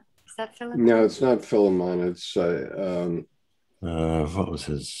that Philemon? No, it's not Philemon. It's what was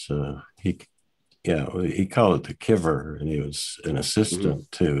his? He called it the Kiver, and he was an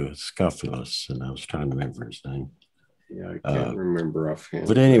assistant to Scophilus, and I was trying to remember his name. Yeah, I can't remember offhand.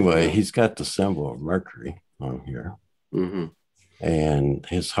 But anyway, he's got the symbol of Mercury on here. And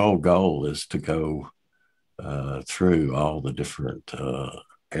his whole goal is to go through all the different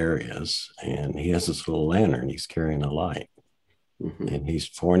areas, and he has this little lantern. He's carrying a light, and he's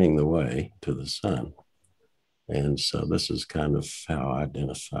pointing the way to the sun. And so this is kind of how I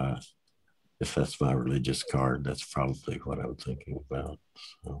identify. If that's my religious card, that's probably what I'm thinking about.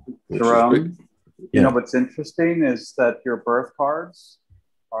 So, Jerome, you know what's interesting is that your birth cards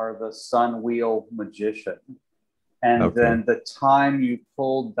are the sun wheel magician. And then the time you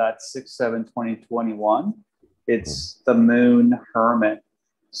pulled that 6/7/2021, it's the moon hermit.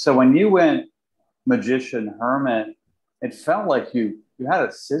 So when you went magician hermit, it felt like you had a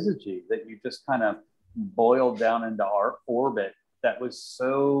syzygy that you just kind of boiled down into our orbit. That was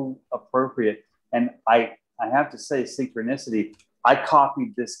so appropriate. And I have to say, synchronicity, I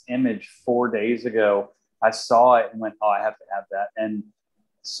copied this image 4 days ago. I saw it and went, oh, I have to have that. And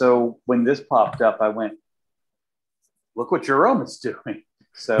so when this popped up, I went, look what Jerome is doing.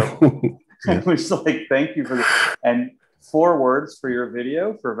 So it was like, thank you for this. And 4 words for your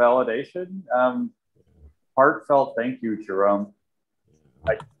video for validation. Heartfelt thank you, Jerome.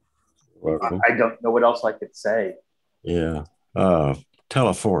 I don't know what else I could say. Yeah.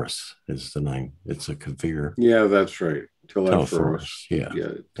 Telephorus is the name. It's a Kavir. Yeah, that's right. Telephorus. Yeah.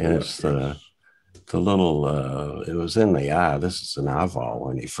 And it's the little, it was in the eye. This is an eyeball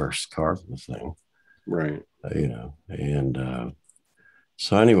when he first carved the thing. Right. You know, and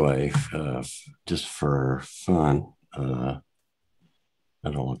so anyway, just for fun, I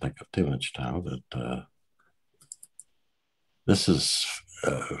don't want to take up too much time, but this is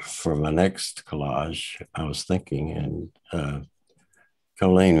for my next collage. I was thinking, and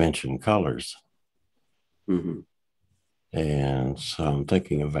Coeleen mentioned colors. And so I'm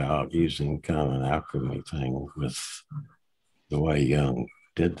thinking about using kind of an alchemy thing with the way Jung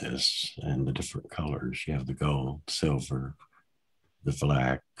did this and the different colors. You have the gold, silver, the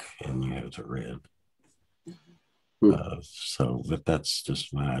black, and you have the red. So, but that's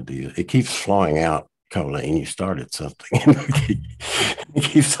just my idea. It keeps flowing out, Coeleen. You started something. It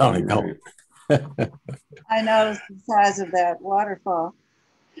keeps on going. I noticed the size of that waterfall.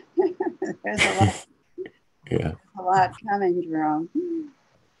 There's a lot. Yeah. A lot coming, Jerome.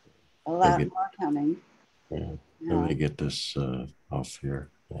 A lot more coming. Yeah. Let me get this off here.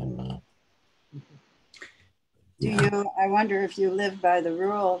 And I wonder if you live by the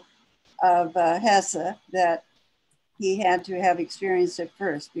rule of Hesse that he had to have experienced it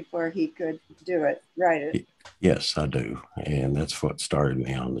first before he could do it, write it. Yes, I do. And that's what started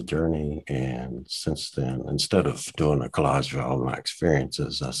me on the journey. And since then, instead of doing a collage of all my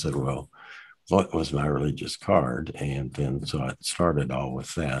experiences, I said, well, what was my religious card? And then so I started all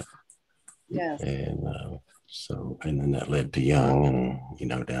with that. Yes. And and then that led to Jung and, you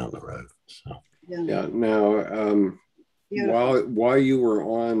know, down the road. So yeah. Now, while you were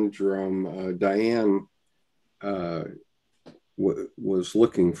on, Jerome, Diane was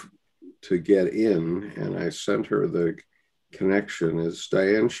looking to get in, and I sent her the connection. Is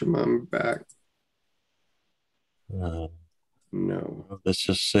Diane Shimon back? No. That's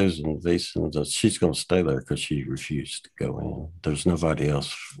just Susan Beeson. She's going to stay there because she refused to go in. There's nobody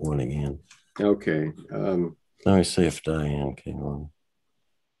else wanting in. Okay. Let me see if Diane came on.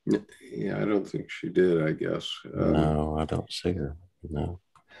 Yeah, I don't think she did, I guess. No, I don't see her. No.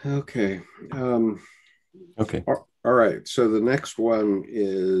 Okay. Okay. All right. So the next one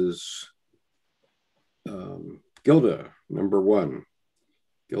is Gilda, number 1.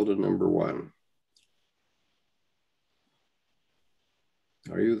 Gilda, number 1.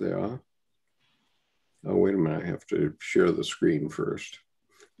 Are you there? Oh, wait a minute. I have to share the screen first.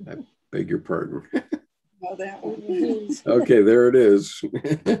 I beg your pardon. Oh, that one. Okay, there it is.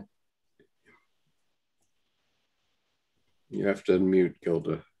 You have to unmute,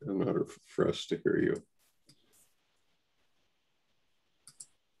 Gilda, in order for us to hear you.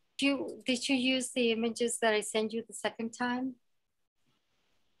 Did you use the images that I sent you the second time?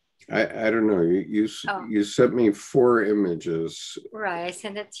 I don't know. You sent me 4 images. Right. I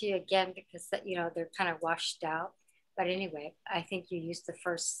sent it to you again because you know they're kind of washed out. But anyway, I think you used the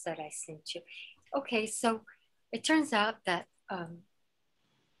first set I sent you. Okay, so it turns out that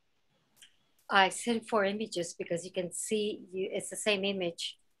I sent 4 images because you can see it's the same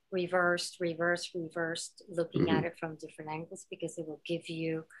image reversed, looking at it from different angles because it will give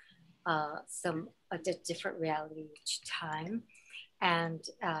you a different reality each time. And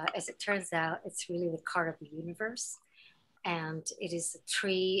as it turns out, it's really the card of the universe. And it is a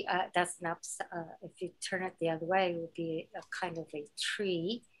tree. That's an if you turn it the other way, it would be a kind of a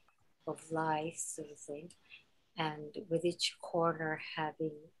tree of life sort of thing. And with each corner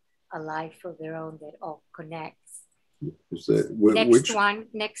having a life of their own that all connects. Is that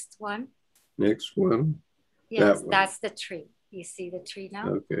next one? Next one? Yes, that's the tree. You see the tree now?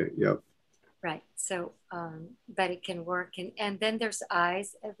 Okay, yep. Right. So that it can work. And then there's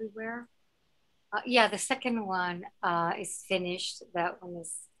eyes everywhere. Yeah, the second one is finished. That one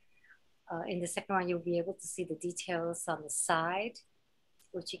is, in the second one, you'll be able to see the details on the side,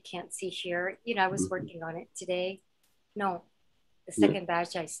 which you can't see here. You know, I was working on it today. No, the second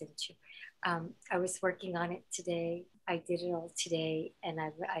batch I sent you. I was working on it today. I did it all today, and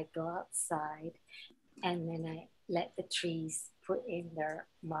I go outside, and then I let the trees put in their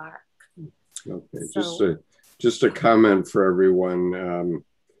mark. Okay, So, just a comment for everyone.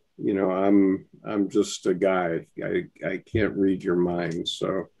 You know, I'm just a guy. I can't read your mind,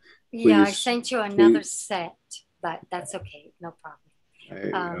 so please, yeah, I sent you another set, but that's okay, no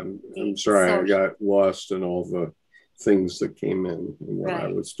problem. I'm sorry, I got lost in all the things that came in and what I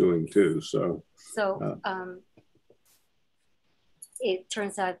was doing too. So it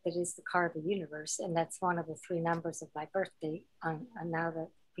turns out that it's the card of the universe, and that's one of the 3 numbers of my birthday. And now that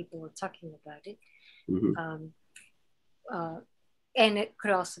people were talking about it, and it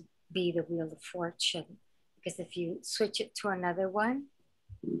could also be the Wheel of Fortune, because if you switch it to another one,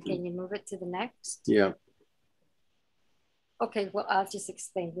 can you move it to the next? Yeah. Okay, well, I'll just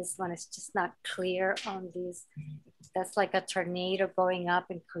explain this one. It's just not clear on this. That's like a tornado going up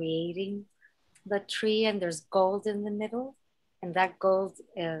and creating the tree, and there's gold in the middle. And that gold,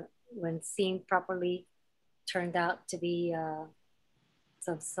 when seen properly, turned out to be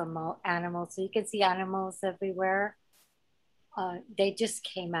some animals. So you can see animals everywhere. They just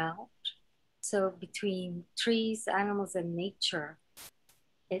came out. So between trees, animals, and nature,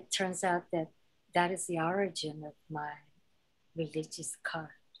 it turns out that that is the origin of my religious card.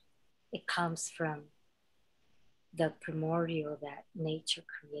 It comes from the primordial that nature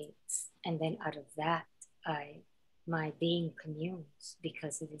creates. And then out of that, my being communes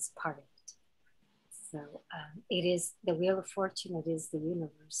because it is part of it. So it is the Wheel of Fortune, it is the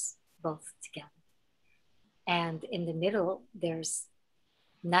universe, both together. And in the middle, there's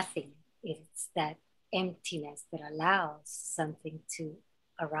nothing. It's that emptiness that allows something to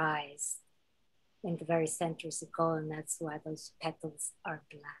arise. In the very center is a gold, and that's why those petals are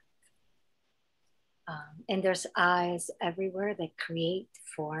black. And there's eyes everywhere that create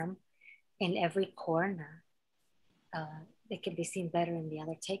form in every corner. They can be seen better in the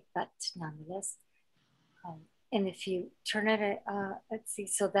other take, but nonetheless. And if you turn it, let's see,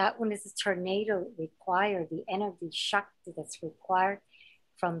 so that one is a tornado required, the energy shakti that's required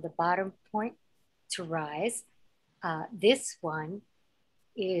from the bottom point to rise. This one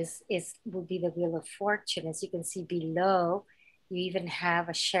will be the Wheel of Fortune. As you can see below, you even have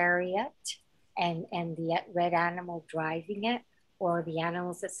a chariot and the red animal driving it, or the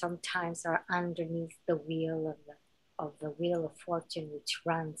animals that sometimes are underneath the wheel of the Wheel of Fortune, which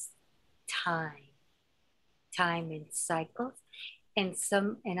runs time and cycles. And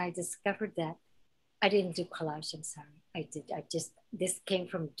I discovered that I didn't do collage, I'm sorry. This came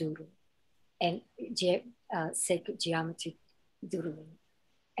from doodle and sacred geometry doodling.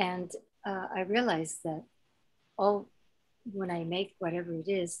 And I realized that when I make whatever it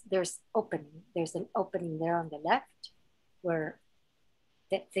is, there's an opening there on the left where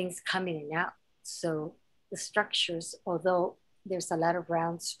that things come in and out. So the structures, although there's a lot of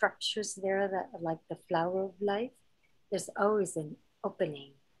round structures there that are like the flower of life, there's always an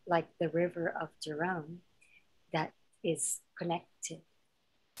opening, like the river of Jerome, that is connected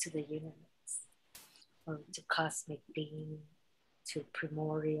to the universe, or to cosmic being, to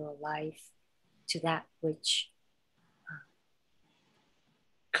primordial life, to that which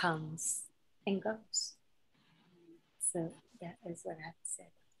comes and goes. So that is what I have to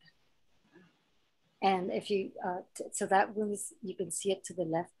say. And if you, so that one is, you can see it to the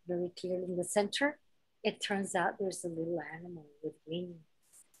left very clearly in the center. It turns out there's a little animal with wings,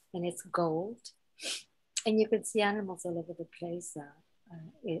 and it's gold. And you can see animals all over the place.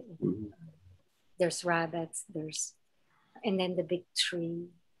 There's rabbits, and then the big tree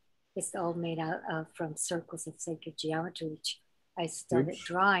is all made out from circles of sacred geometry, which I started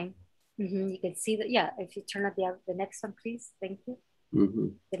drawing. You can see that, yeah, if you turn up the next one, please, thank you.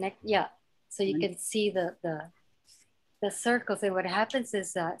 The next, yeah. So you can see the circles. And what happens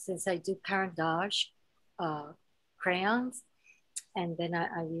is since I do Caran-d'Ache crayons, and then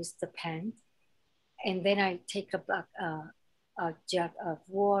I use the pen, and then I take a jug of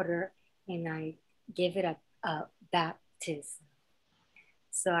water and I give it a baptism.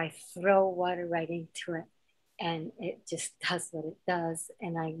 So I throw water right into it, and it just does what it does.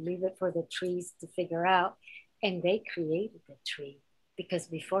 And I leave it for the trees to figure out, and they created the tree. Because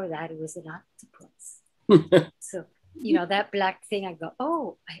before that, it was an octopus. So, that black thing, I go,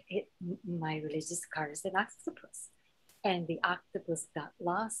 oh, my religious card is an octopus. and the octopus got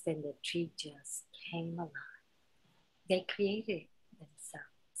lost and the tree just came alive. They created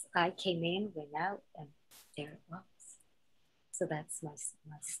themselves. I came in, went out, and there it was. So that's my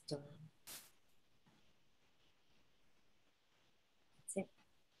story. That's it.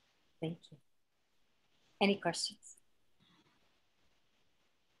 Thank you. Any questions?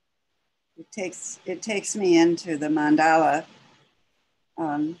 It takes me into the mandala,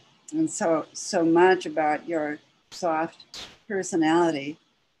 and so much about your soft personality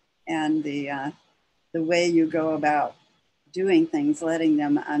and the way you go about doing things, letting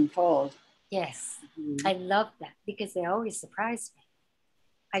them unfold. Yes, I love that because they always surprise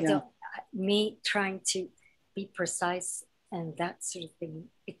me. Me trying to be precise and that sort of thing,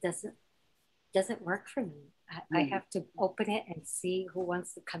 it doesn't work for me. I have to open it and see who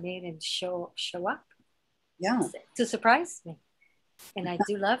wants to come in and show up. Yeah. To surprise me. And I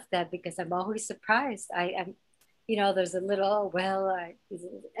do love that because I'm always surprised. I am, there's a little,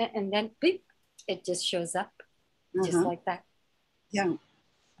 and then beep, it just shows up just like that. Yeah.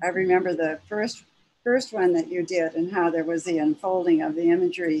 I remember the first one that you did and how there was the unfolding of the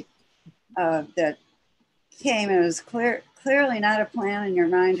imagery that came. It was clearly not a plan in your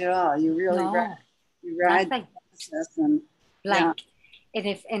mind at all. You really read the process and blank.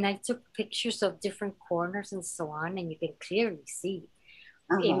 Yeah. And I took pictures of different corners and so on, and you can clearly see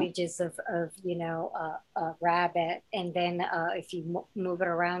images of a rabbit, and then if you move it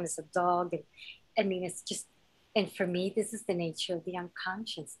around, it's a dog, and I mean it's just. And for me, this is the nature of the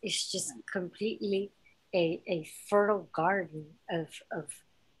unconscious. It's just completely a fertile garden of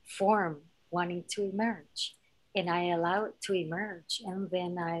form wanting to emerge. And I allow it to emerge. And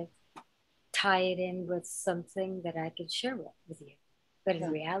then I tie it in with something that I can share with you. But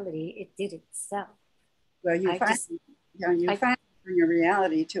in reality, it did itself. Well, you find your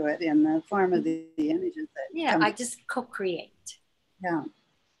reality to it in the form of the images. I just co-create. Yeah.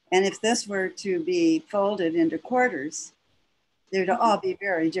 And if this were to be folded into quarters, they'd all be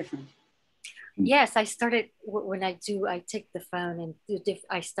very different. Yes, I started when I take the phone and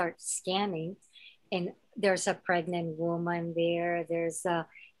I start scanning, and there's a pregnant woman there. There's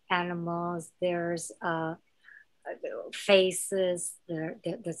animals. There's faces.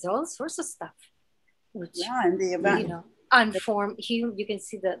 There's all sorts of stuff. Which and unformed human. You can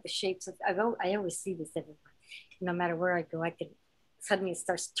see the shapes of. I always see this everywhere. No matter where I go, I can. Suddenly it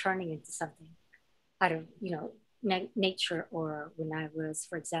starts turning into something out of, nature. Or when I was,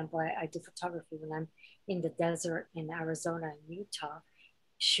 for example, I do photography when I'm in the desert in Arizona and Utah,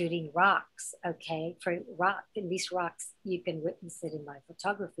 shooting rocks, okay? For rock, and these rocks, you can witness it in my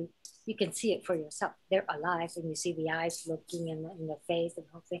photography. You can see it for yourself. They're alive, and you see the eyes looking in the face and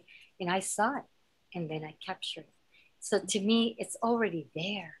the whole thing. And I saw it, and then I captured it. So to me, it's already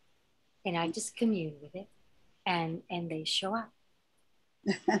there. And I just commune with it, and they show up.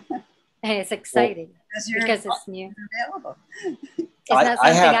 And it's exciting because it's new. Available.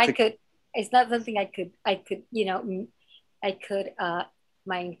 It's not something I could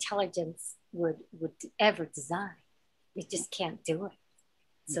my intelligence would ever design. It just can't do it.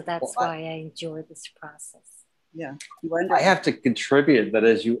 So that's why I enjoy this process. Yeah. I have to contribute that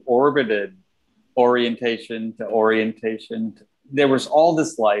as you orbited orientation to orientation, there was all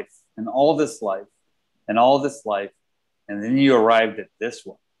this life and all this life and all this life. And then you arrived at this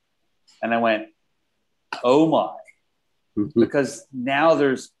one. And I went, oh my. Because now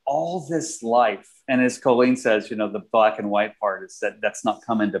there's all this life. And as Coeleen says, the black and white part is that's not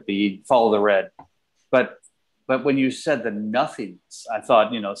coming to be, follow the red. But when you said the nothingness, I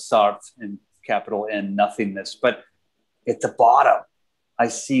thought, Sartre and capital N, nothingness. But at the bottom, I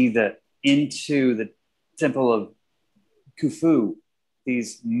see that into the temple of Khufu,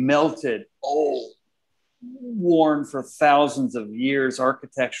 these melted, old, worn for thousands of years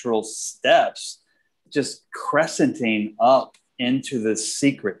architectural steps just crescenting up into the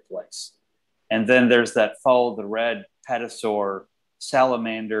secret place. And then there's that follow the red pterosaur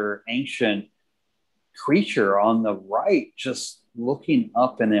salamander ancient creature on the right just looking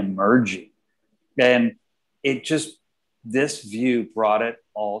up and emerging. And this view brought it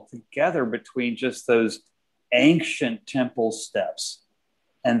all together between just those ancient temple steps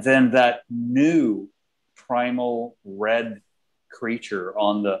and then that new primal red creature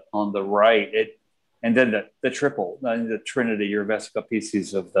on the right, and then the triple, the trinity, your vesica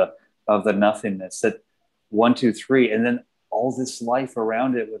pieces of the nothingness, that 1, 2, 3, and then all this life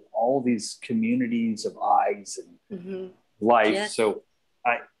around it with all these communities of eyes and life. Yes. So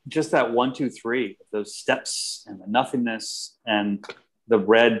just that 1, 2, 3, those steps and the nothingness and the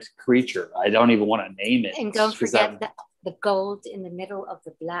red creature. I don't even want to name it. And don't forget the gold in the middle of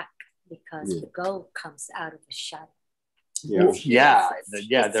the black, because the gold comes out of the shadow.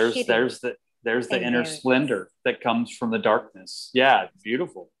 There's the inner splendor that comes from the darkness. Yeah,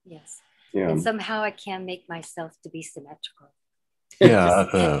 beautiful. Yes. Yeah. And somehow I can't make myself to be symmetrical.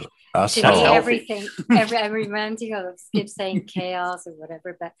 Yeah, I To saw be everything. I'm reminding of keep saying chaos or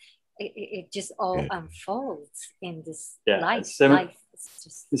whatever, but it just all unfolds in this life. It's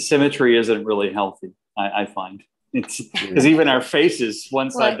just... The symmetry isn't really healthy, I find. It's because even our faces,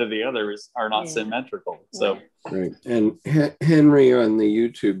 one side to the other, are not symmetrical. So right. And Henry on the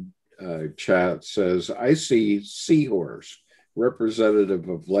YouTube chat says, "I see seahorse, representative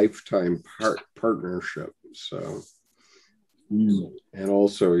of lifetime partnership." So, and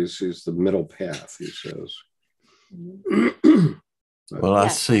also he sees the middle path. He says. Well, I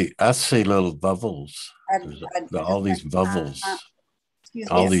see little bubbles. All these bubbles.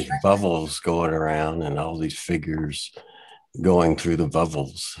 All these bubbles going around and all these figures going through the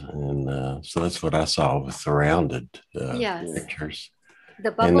bubbles. And so that's what I saw with the rounded pictures.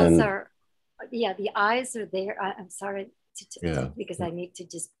 The bubbles are, the eyes are there. I'm sorry because I need to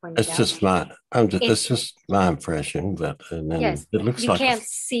just point it out. It's just my impression, but and then it looks you like can't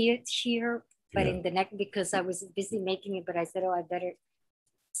see it here, but in the neck, because I was busy making it, but I said, I better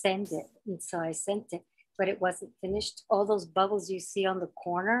send it. And so I sent it. But it wasn't finished. All those bubbles you see on the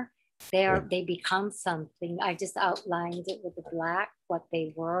corner, they become something. I just outlined it with the black, what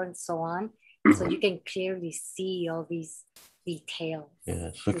they were and so on. So you can clearly see all these details. Yeah,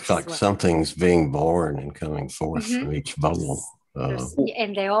 it looks like something's being born and coming forth from each bubble.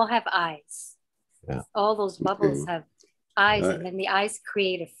 And they all have eyes. Yeah. All those bubbles have eyes, and then the eyes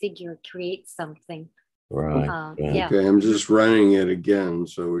create a figure, create something. Right. Okay, I'm just running it again.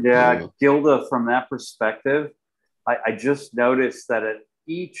 So Gilda, from that perspective, I just noticed that at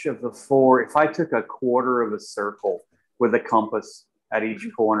each of the four, if I took a quarter of a circle with a compass at each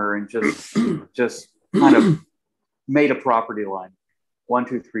corner and just kind of made a property line, 1,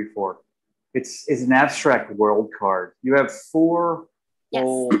 2, 3, 4. It's an abstract world card. You have 4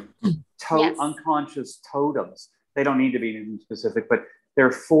 whole unconscious totems. They don't need to be anything specific, but there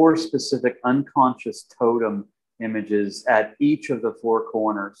are 4 specific unconscious totem images at each of the 4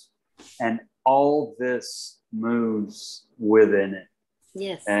 corners. And all this moves within it.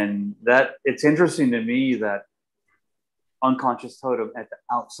 Yes. And that it's interesting to me that unconscious totem at the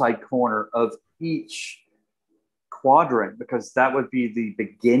outside corner of each quadrant, because that would be the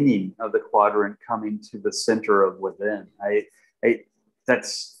beginning of the quadrant coming to the center of within. I'm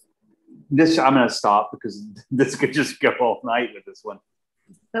going to stop because this could just go all night with this one.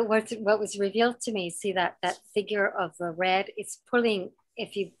 But what was revealed to me, see that figure of the red, it's pulling,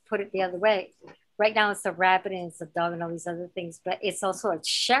 if you put it the other way, right now it's a rabbit and it's a dog and all these other things, but it's also a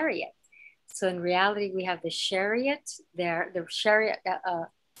chariot. So in reality, we have the chariot there. The chariot,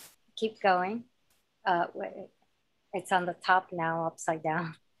 keep going. It's on the top now, upside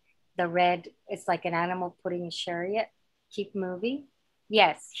down. The red, it's like an animal putting a chariot. Keep moving.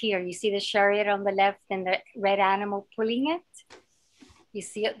 Yes, here, you see the chariot on the left and the red animal pulling it? You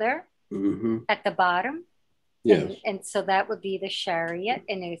see it there? At the bottom? Yes. And so that would be the chariot,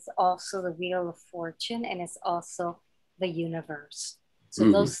 and it's also the wheel of fortune, and it's also the universe. So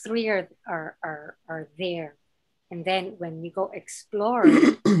those 3 are there. And then when you go explore,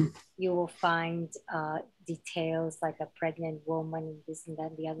 you will find details like a pregnant woman and this and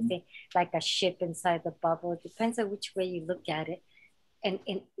that and the other thing, like a ship inside the bubble. It depends on which way you look at it. And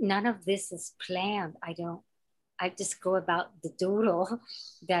none of this is planned. I just go about the doodle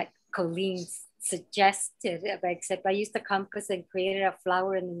that Coeleen suggested, except I used the compass and created a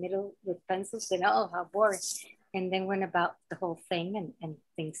flower in the middle with pencils, and how boring. And then went about the whole thing, and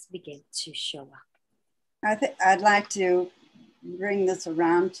things began to show up. I'd like to bring this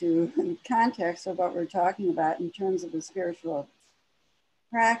around to the context of what we're talking about in terms of the spiritual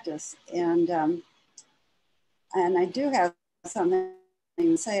practice. And I do have something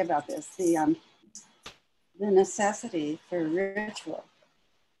to say about this, the necessity for ritual,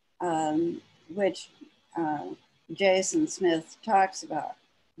 which Jason Smith talks about,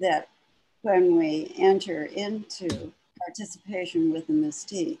 that when we enter into participation with the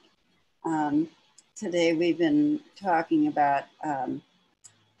mystique, today we've been talking about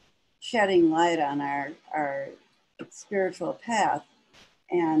shedding light on our spiritual path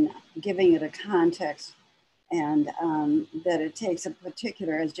and giving it a context, and that it takes a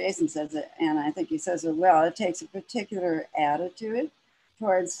particular, as Jason says it, and I think he says it well, it takes a particular attitude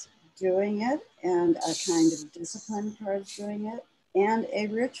towards doing it and a kind of discipline towards doing it and a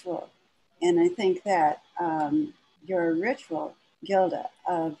ritual. And I think that your ritual, Gilda,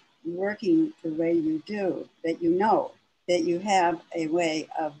 of working the way you do, that you know that you have a way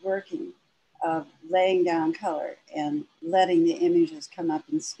of working of laying down color and letting the images come up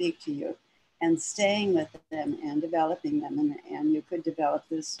and speak to you and staying with them and developing them. And you could develop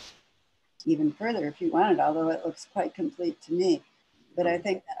this even further if you wanted, although it looks quite complete to me. But I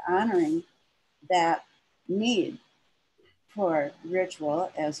think that honoring that need for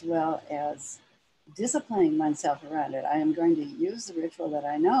ritual as well as disciplining oneself around it. I am going to use the ritual that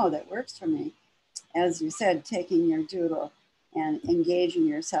I know that works for me. As you said, taking your doodle and engaging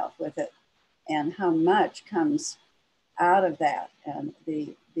yourself with it and how much comes out of that. And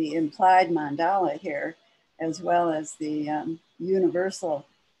the implied mandala here, as well as the universal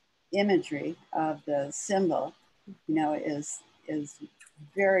imagery of the symbol, you know, is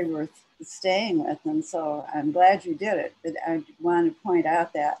very worth staying with. And so I'm glad you did it. But I want to point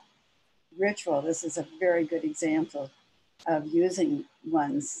out that ritual, this is a very good example of using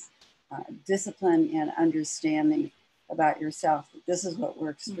one's discipline and understanding about yourself. This is what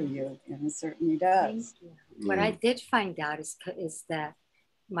works for you, and it certainly does. What I did find out is that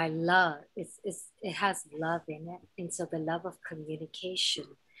my love it has love in it, and so the love of communication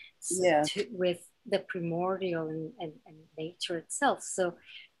with the primordial and nature itself. So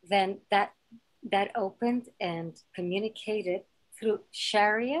then that opened and communicated through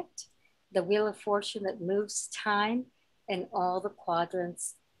chariot, the wheel of fortune that moves time, and all the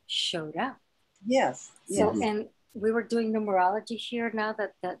quadrants showed up. Yes. So and we were doing numerology here now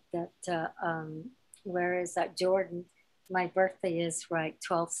that where is that, Jordan? My birthday is right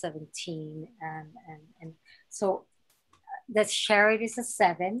 12/17, and so the chariot is a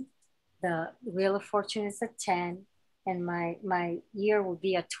 7, the wheel of fortune is a 10, and my year will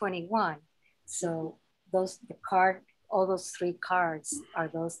be a 21. So all those 3 cards are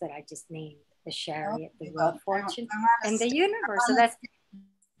those that I just named: the chariot, the wheel of fortune, and the universe. So that's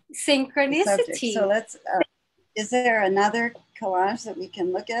synchronicity. So let's. Is there another collage that we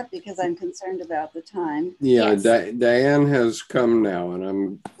can look at? Because I'm concerned about the time. Yeah, yes. Diane has come now, and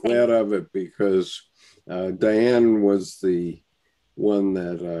I'm glad of it because Diane was the one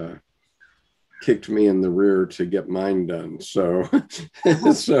that kicked me in the rear to get mine done. So,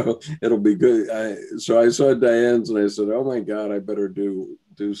 so it'll be good. So I saw Diane's and I said, "Oh my God, I better do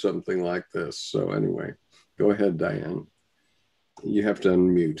something like this." So anyway, go ahead, Diane. You have to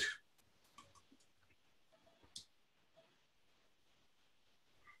unmute.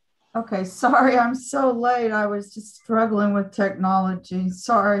 Okay, sorry, I'm so late. I was just struggling with technology.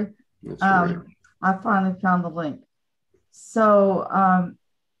 Sorry. Right. I finally found the link. So,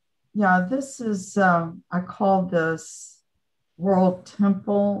 yeah, this is, I call this World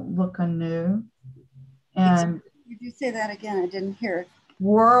Temple Look Anew. And could you say that again? I didn't hear it.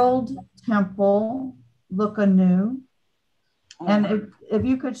 World Temple Look Anew. Oh. And if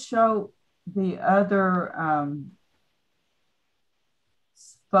you could show the other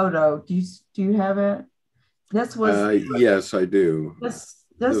photo, do you have it? This was yes, I do. This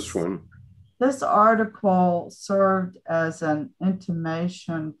one. This article served as an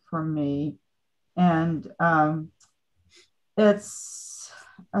intimation for me, and it's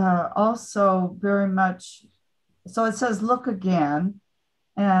also very much. So it says, "Look again,"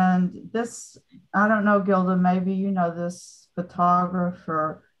 and this, I don't know, Gilda, maybe you know this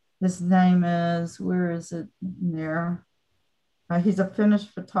photographer. His name is, where is it there? He's a Finnish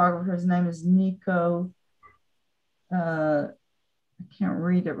photographer. His name is Nico. I can't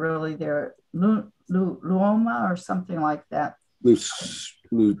read it really there. Luoma or something like that.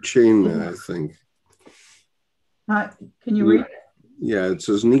 Lucena, I think. Can you read it? Yeah, it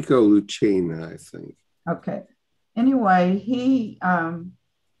says Nico Lucena, I think. Okay. Anyway, he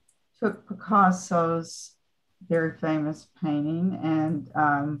took Picasso's very famous painting, and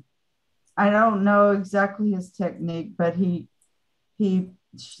I don't know exactly his technique, but he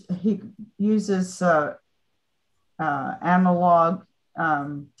uses analog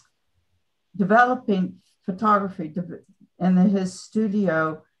developing photography. In his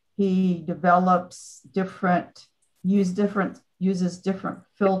studio, he develops uses different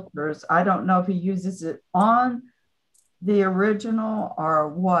filters. I don't know if he uses it on the original or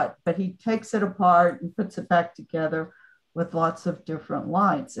what, but he takes it apart and puts it back together with lots of different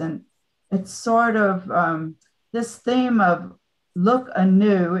lights. And it's sort of this theme of look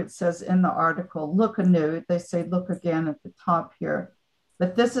anew. It says in the article, look anew. They say look again at the top here.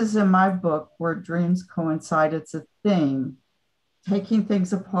 But this is in my book, Where Dreams Coincide. It's a theme, taking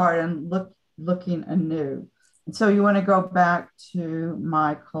things apart and looking anew. And so you want to go back to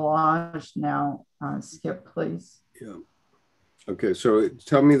my collage now, Skip, please. Yeah. Okay, so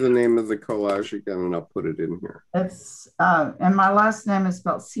tell me the name of the collage again, and I'll put it in here. It's and my last name is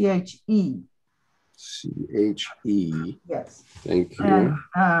spelled C-H-E. C-H-E. Yes. Thank you.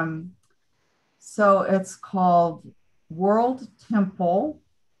 And So it's called World Temple,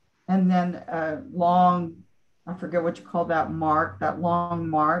 and then a long, I forget what you call that mark, that long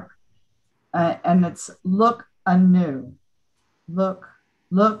mark, and it's look anew, look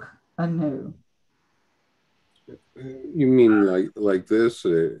anew. You mean like this?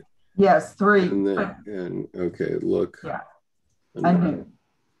 Yes, three. And okay, look. Yeah, anew.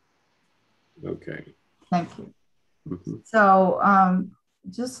 Okay. Thank you. Mm-hmm. So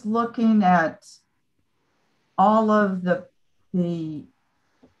just looking at all of the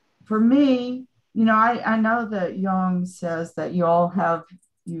for me, you know, I know that Jung says that you all have,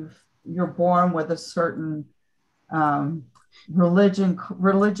 you're born with a certain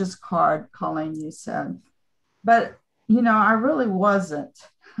religious card, Coeleen, you said. But, you know, I really wasn't.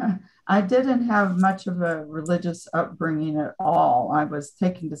 I didn't have much of a religious upbringing at all. I was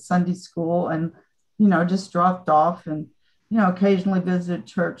taken to Sunday school and, you know, just dropped off and, you know, occasionally visited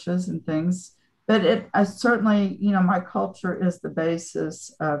churches and things. But I certainly, you know, my culture is the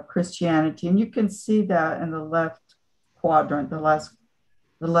basis of Christianity. And you can see that in the left quadrant, the left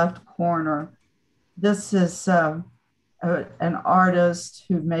corner. This is an artist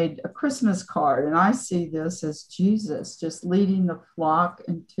who made a Christmas card. And I see this as Jesus just leading the flock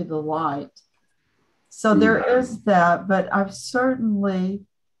into the light. So there is that, but I've certainly,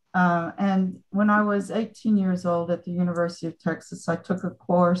 and when I was 18 years old at the University of Texas, I took a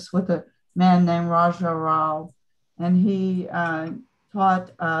course with a man named Raja Rao, and he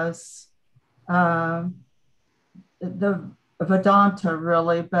taught us the Vedanta,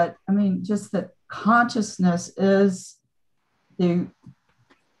 really, but I mean, just that consciousness is the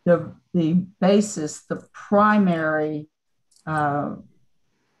basis, the primary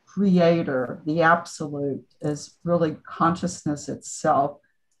creator, the absolute is really consciousness itself.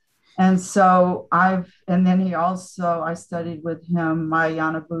 And so and then I studied with him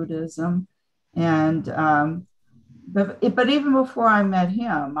Mahayana Buddhism. And, but even before I met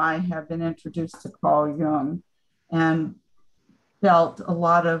him, I have been introduced to Carl Jung and felt a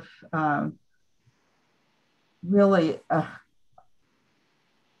lot of really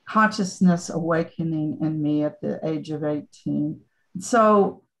consciousness awakening in me at the age of 18.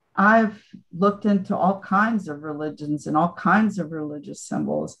 So I've looked into all kinds of religions and all kinds of religious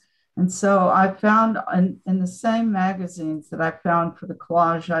symbols. And so I found in the same magazines that I found for the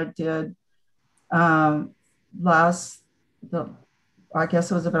collage I did I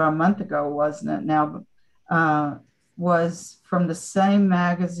guess it was about a month ago, wasn't it now, was from the same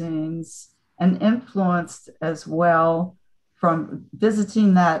magazines and influenced as well from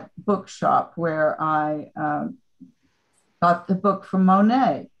visiting that bookshop where I got the book from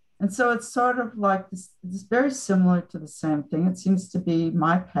Monet. And so it's sort of like this, it's very similar to the same thing. It seems to be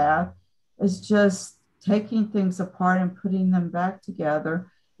my path is just taking things apart and putting them back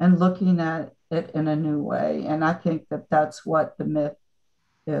together and looking at it in a new way. And I think that that's what the myth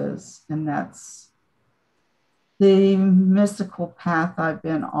is. And that's the mystical path I've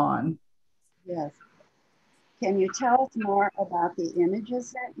been on. Yes. Can you tell us more about the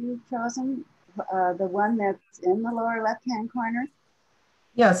images that you've chosen? The one that's in the lower left-hand corner?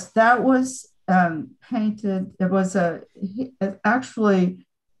 Yes, that was painted. It was actually,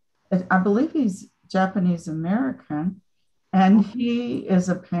 I believe he's Japanese American, and he is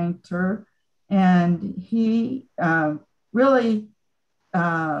a painter, and he really,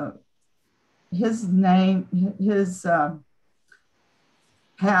 his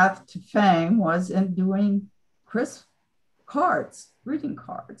path to fame was in doing greeting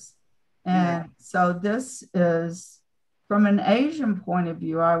cards. And so this is, from an Asian point of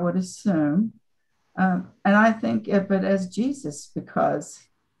view, I would assume, and I think of it as Jesus because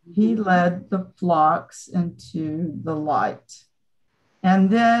he led the flocks into the light. And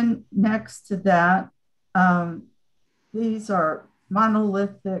then next to that, these are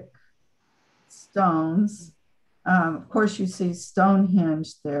monolithic stones. Of course, you see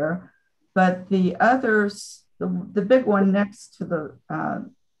Stonehenge there, but the others, the big one next to the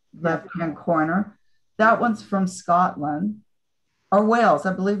left-hand corner, that one's from Scotland or Wales.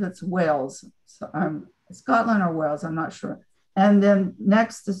 I believe it's Wales. So, Scotland or Wales, I'm not sure. And then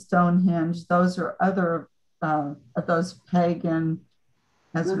next to Stonehenge, those are other of those pagan,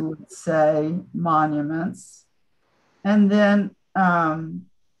 as we would say, monuments. And then the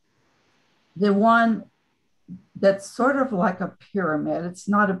one that's sort of like a pyramid, it's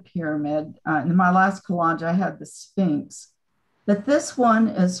not a pyramid. In my last collage, I had the Sphinx. But this one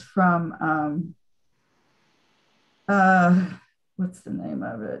is from, what's the name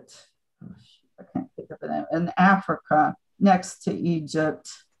of it? Oh, I can't think of the name. In Africa, next to Egypt.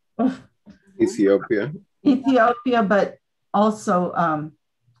 Ethiopia. Ethiopia, but also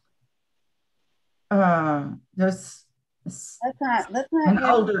there's let's an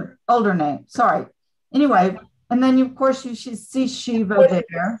not older name. Sorry. Anyway, and then of course you should see Shiva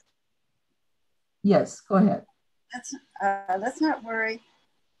there. Yes, go ahead. Let's not worry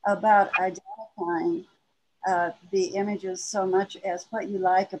about identifying the images so much as what you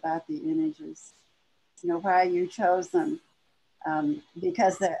like about the images. You know, why you chose them.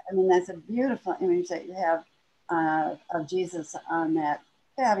 Because that's a beautiful image that you have of Jesus on that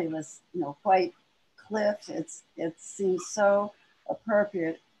fabulous, white cliff. It seems so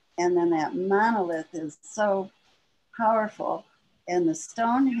appropriate. And then that monolith is so powerful. And the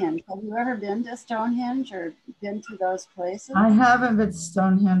Stonehenge, have you ever been to Stonehenge or been to those places? I haven't been to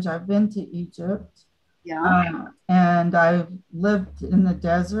Stonehenge. I've been to Egypt. Yeah. And I've lived in the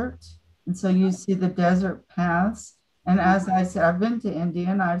desert. And so you see the desert paths. And as I said, I've been to India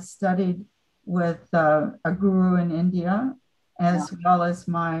and I've studied with a guru in India, as well as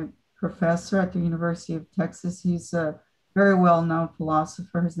my professor at the University of Texas. He's a very well-known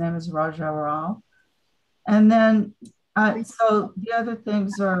philosopher. His name is Raja Rao. And then, so the other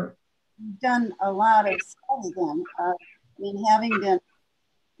things are... You've done a lot of study then. Having been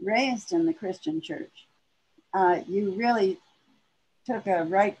raised in the Christian church, you really took a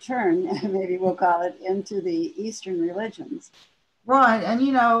right turn, maybe we'll call it, into the Eastern religions. Right. And,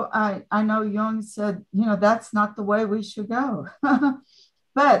 I know Jung said, that's not the way we should go.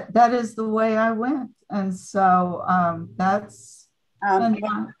 But that is the way I went. And so that's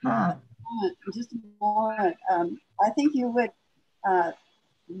my path. Just a moment. I think you would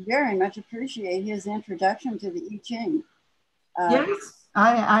very much appreciate his introduction to the I Ching. Yes,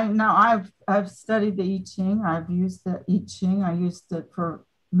 I know. I've studied the I Ching. I've used the I Ching. I used it for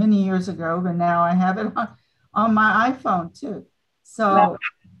many years ago, but now I have it on my iPhone too. So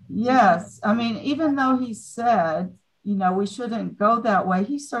yes, even though he said, we shouldn't go that way,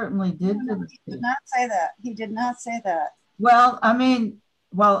 he certainly did. No, he did not say that. He did not say that. Well,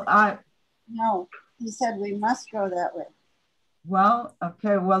 no, he said we must go that way. Well,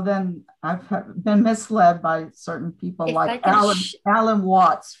 okay. Well, then I've been misled by certain people like Alan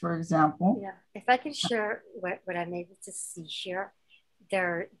Watts, for example. Yeah. If I can share what I'm able to see here,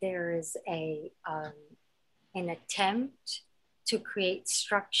 there is an attempt to create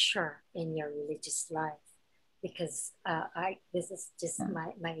structure in your religious life, because this is just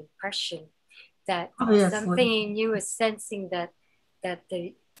my impression that something in you is sensing that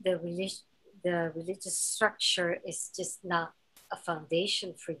the religious structure is just not a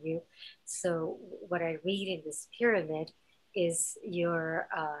foundation for you. So what I read in this pyramid is your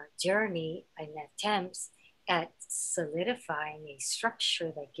journey and attempts at solidifying a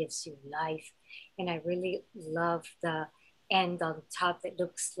structure that gives you life. And I really love the end on top that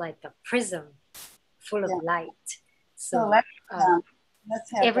looks like a prism full of light. So let's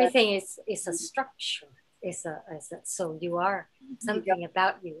have everything is a structure. So you are, something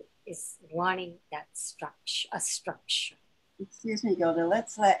about you is wanting that structure, a structure. Excuse me, Gilda,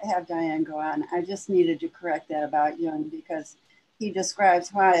 let's have Diane go on. I just needed to correct that about Jung, because he describes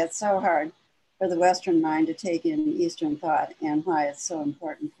why it's so hard for the Western mind to take in Eastern thought and why it's so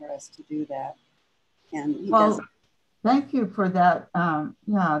important for us to do that. And he thank you for that.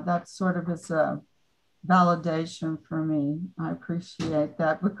 That sort of is a validation for me. I appreciate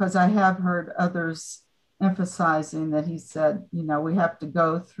that, because I have heard others emphasizing that he said, we have to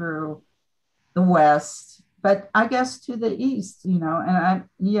go through the West, but I guess to the East, and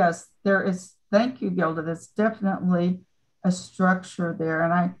yes, there is, thank you, Gilda, there's definitely a structure there.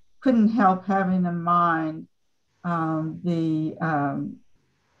 And I couldn't help having in mind the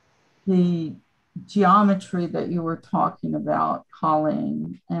geometry that you were talking about,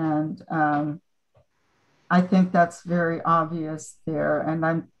 Coeleen. And I think that's very obvious there. And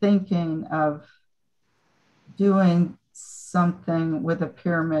I'm thinking of doing something with a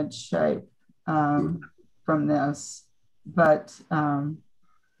pyramid shape from this, but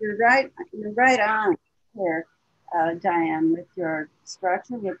you're right on here, Diane, with your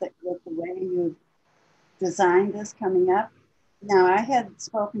structure, with the way you designed this coming up. Now, I had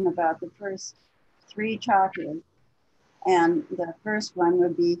spoken about the first 3 chakras, and the first one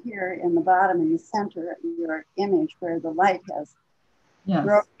would be here in the bottom in the center of your image where the light has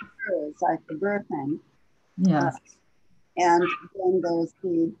broken through. It's like the birthing. Yes. And then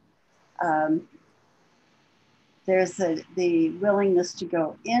there's the willingness to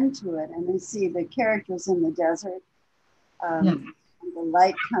go into it, and you see the characters in the desert, and the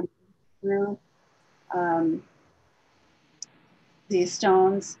light coming through these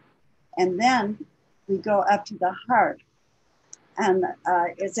stones, and then we go up to the heart, and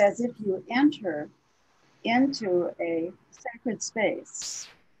it's as if you enter into a sacred space,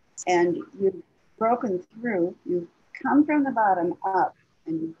 and you broken through, you come from the bottom up,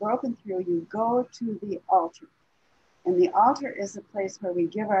 and you've broken through, you go to the altar. And the altar is the place where we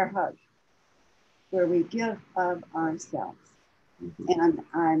give our hug, where we give of ourselves. And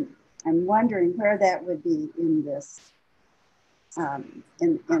I'm wondering where that would be in this,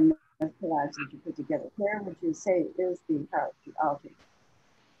 in the collage that you put together. Where would you say is the heart, the altar?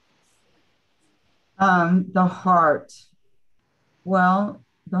 The heart. Well,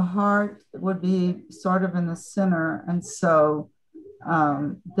 the heart would be sort of in the center, and so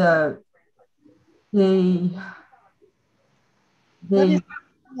go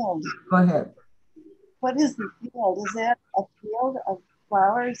ahead. What is the field? Is that a field of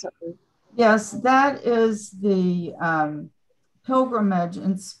flowers? Or? Yes, that is the pilgrimage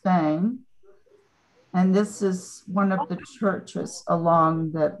in Spain. And this is one of the churches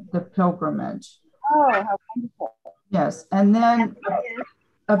along the pilgrimage. Oh, how wonderful. Yes, and then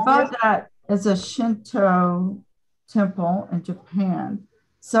above that is a Shinto temple in Japan.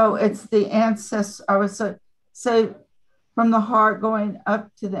 So it's the ancestors, I would say from the heart going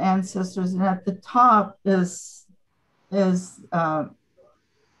up to the ancestors, and at the top is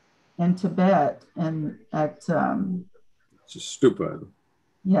in Tibet and at it's a stupa.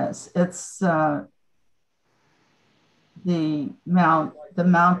 Yes, it's the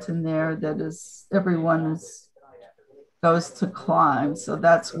mountain there that is everyone goes to climb. So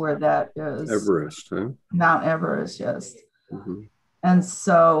that's where that is. Everest, huh? Mount Everest, yes. And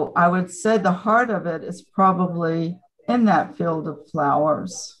so I would say the heart of it is probably in that field of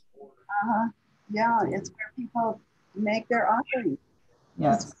flowers. Yeah, it's where people make their offerings.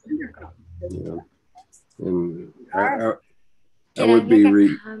 Yes. Yeah. And I would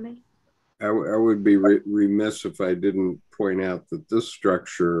be remiss if I didn't point out that this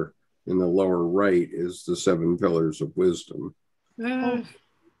structure in the lower right is the 7 pillars of wisdom. And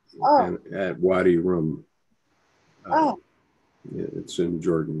at Wadi Rum. It's in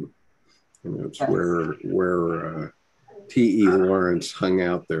Jordan. It's where T.E. Lawrence hung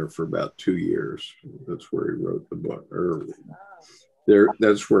out there for about 2 years. That's where he wrote the book.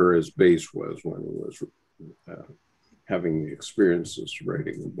 That's where his base was when he was having the experiences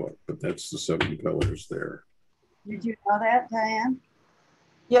writing the book. But that's the 7 pillars there. Did you know that, Diane?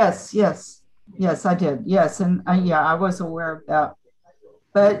 Yes, I did. Yes, and I was aware of that.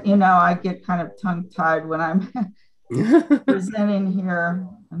 But I get kind of tongue-tied when I'm presenting here,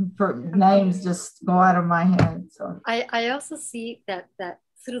 and names just go out of my head. So I also see that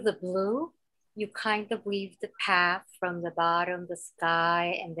through the blue, you kind of weave the path from the bottom, the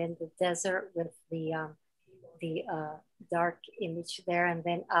sky, and then the desert with the dark image there, and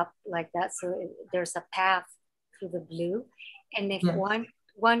then up like that. So there's a path through the blue, and if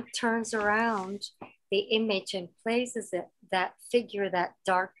one turns around the image and places that figure, that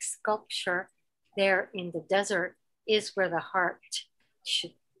dark sculpture there in the desert, is where the heart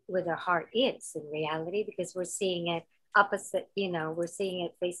is in reality, because we're seeing it opposite, we're seeing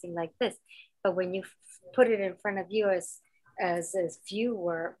it facing like this. But when you put it in front of you as if you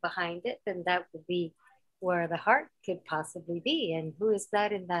were behind it, then that would be where the heart could possibly be. And who is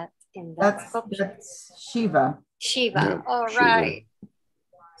that in that sculpture? That's Shiva. Yeah, all Shiva. Right.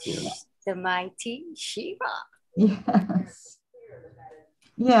 Yeah. The mighty Shiva.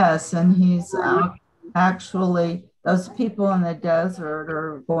 Yes, and he's actually, those people in the desert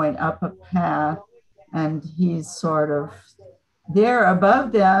are going up a path, and he's sort of there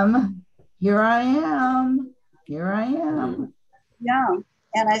above them. Here I am. Yeah,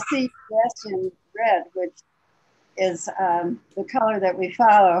 and I see dressed in red, which is the color that we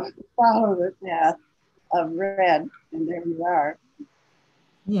follow the path of red, and there you are.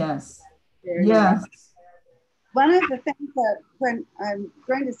 Yes. Yes. One of the things that when I'm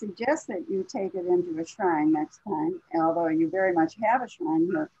going to suggest that you take it into a shrine next time, although you very much have a shrine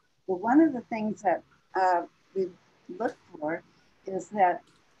here, but one of the things that we look for is that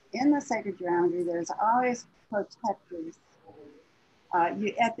in the sacred geometry, there's always protectors at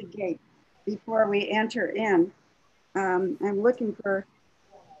the gate before we enter in. I'm looking for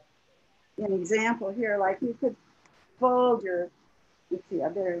an example here, like you could fold your,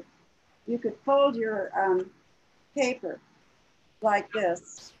 you could fold your paper like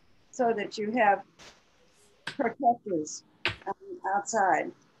this so that you have protectors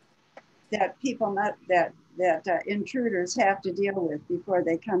outside that people that intruders have to deal with before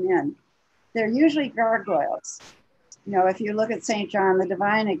they come in. They're usually gargoyles. If you look at St. John the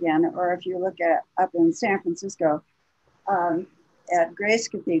Divine again, or if you look at up in San Francisco at Grace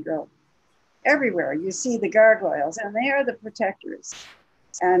Cathedral, everywhere you see the gargoyles, and they are the protectors.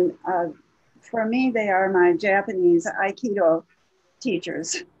 And for me, they are my Japanese Aikido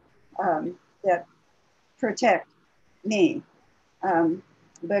teachers. that protect me.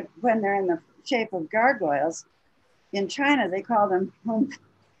 But when they're in the shape of gargoyles, in China, they call them humph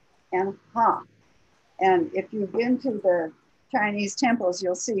and ha. And if you've been to the Chinese temples,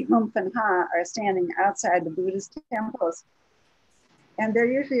 you'll see humph and ha are standing outside the Buddhist temples. And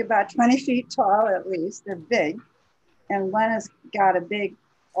they're usually about 20 feet tall, at least. They're big. And one has got a big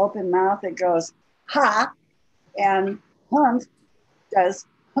open mouth that goes ha, and humph does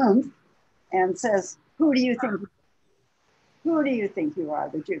humph and says, who do you think you are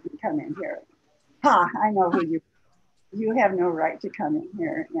that you can come in here? Ha, I know who you have no right to come in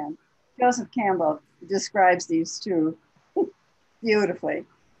here. And Joseph Campbell describes these two beautifully,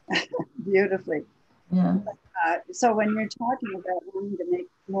 beautifully. Yeah. So when you're talking about wanting to make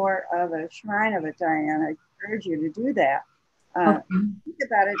more of a shrine of it, Diane, I urge you to do that. Think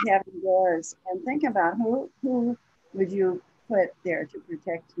about it having doors, and think about who would you put there to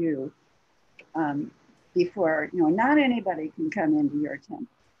protect you before, not anybody can come into your temple.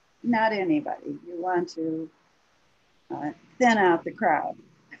 Not anybody. You want to thin out the crowd.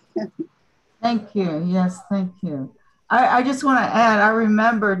 Thank you. Yes, thank you. I just want to add, I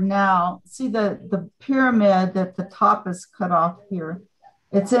remembered now, see the pyramid that the top is cut off here.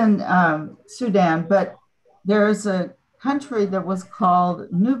 It's in Sudan, but there's a country that was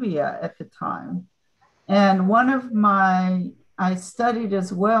called Nubia at the time. And I studied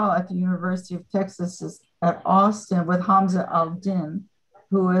as well at the University of Texas at Austin with Hamza al-Din,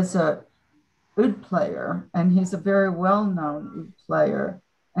 who is a oud player, and he's a very well-known oud player.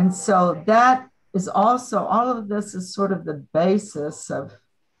 And so that is also, all of this is sort of the basis of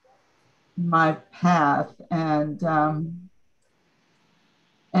my path. And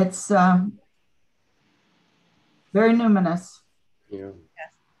it's very numinous. Yeah. Yes.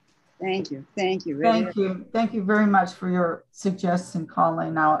 Thank you. Thank you. Really. Thank you. Thank you very much for your suggestion,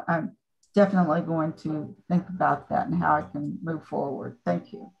 Coeleen. Now I'm definitely going to think about that and how I can move forward.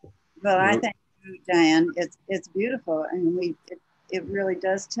 Thank you. Well, I thank you, Diane. It's beautiful. I mean, it really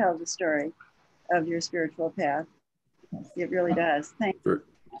does tell the story of your spiritual path. It really does. Thank you.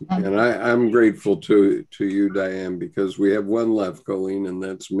 And I'm grateful to you, Diane, because we have one left, Coeleen, and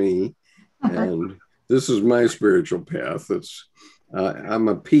that's me. And this is my spiritual path. I'm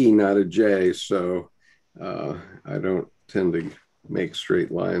a P, not a J, so I don't tend to make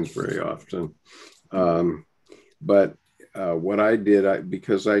straight lines very often. But what I did,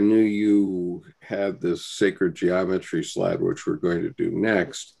 because I knew you had this sacred geometry slide, which we're going to do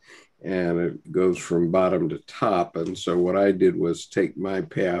next, and it goes from bottom to top. And so what I did was take my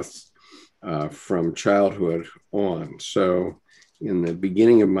path from childhood on. So in the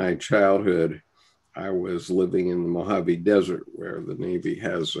beginning of my childhood, I was living in the Mojave Desert, where the Navy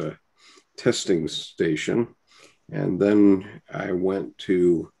has a testing station. And then I went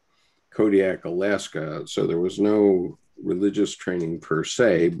to Kodiak, Alaska. So there was no religious training per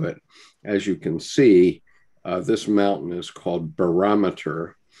se, but as you can see, this mountain is called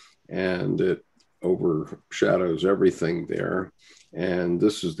Barometer, and it overshadows everything there. And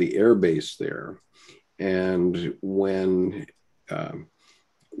this is the air base there. And when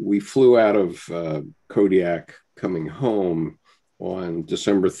we flew out of Kodiak coming home on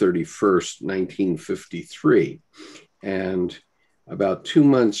December 31st, 1953. And about 2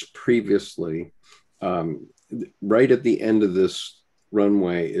 months previously, right at the end of this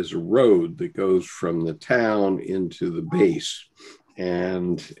runway is a road that goes from the town into the base.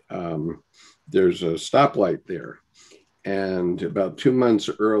 And there's a stoplight there. And about 2 months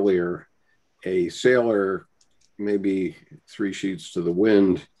earlier, a sailor, maybe 3 sheets to the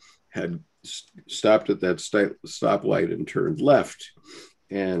wind, had stopped at that stoplight and turned left.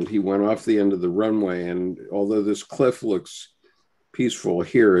 And he went off the end of the runway. And although this cliff looks peaceful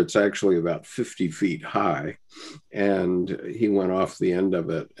here, it's actually about 50 feet high. And he went off the end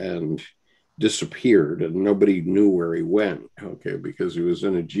of it and disappeared, and nobody knew where he went, okay, because he was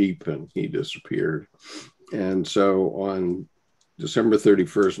in a Jeep and he disappeared. And so on December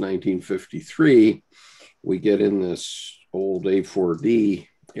 31st, 1953, we get in this old A4D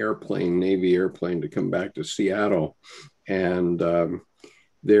airplane, Navy airplane, to come back to Seattle. And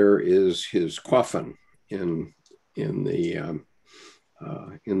there is his coffin in the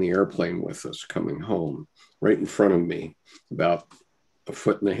airplane with us coming home, right in front of me, about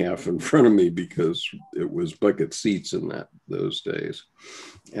 1.5 feet in front of me, because it was bucket seats in those days.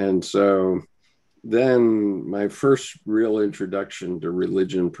 And so then my first real introduction to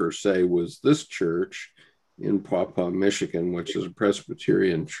religion per se was this church in Paw Paw, Michigan, which is a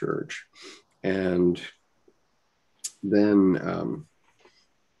Presbyterian church. And then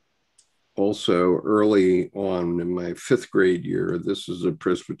also early on in my 5th grade year, this is a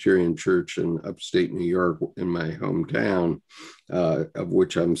Presbyterian church in upstate New York in my hometown, of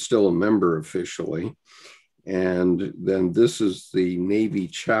which I'm still a member officially. And then this is the Navy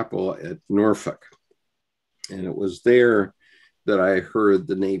Chapel at Norfolk. And it was there that I heard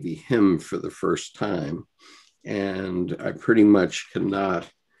the Navy hymn for the first time. And I pretty much cannot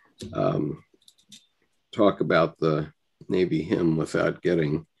talk about the Navy hymn without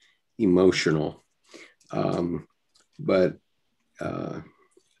getting emotional. But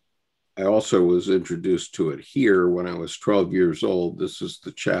I also was introduced to it here when I was 12 years old. This is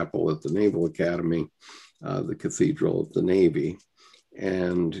the chapel at the Naval Academy, the Cathedral of the Navy.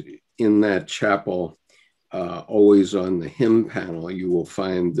 And in that chapel, always on the hymn panel, you will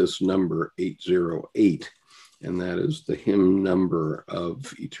find this number 808. And that is the hymn number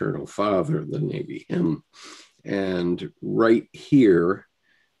of Eternal Father, the Navy hymn. And right here,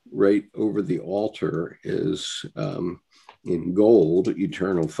 right over the altar is in gold,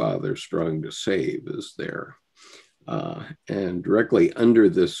 Eternal Father, strong to save is there. And directly under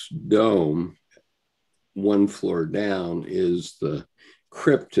this dome, one floor down, is the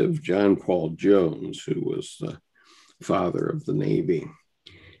crypt of John Paul Jones, who was the father of the Navy.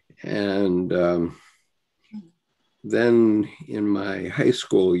 And then in my high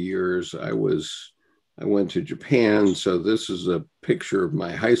school years, I went to Japan. So this is a picture of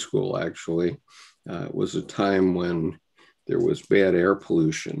my high school, actually. It was a time when there was bad air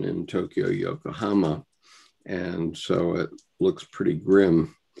pollution in Tokyo, Yokohama. And so it looks pretty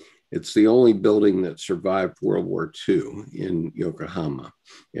grim. It's the only building that survived World War II in Yokohama.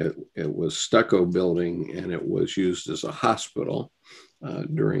 It was stucco building, and it was used as a hospital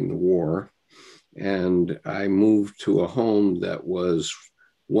during the war. And I moved to a home that was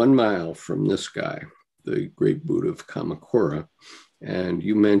 1 mile from this guy, the great Buddha of Kamakura. And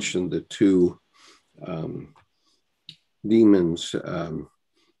you mentioned the two demons,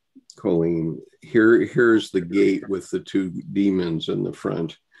 Coeleen. Here's the gate with the two demons in the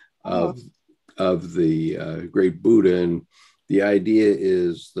front of the great Buddha. And the idea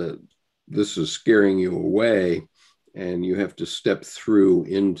is that this is scaring you away, and you have to step through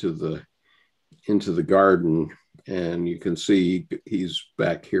into the garden. And you can see he's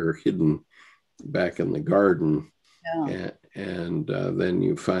back here, hidden back in the garden. Yeah. And then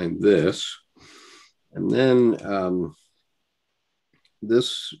you find this. And then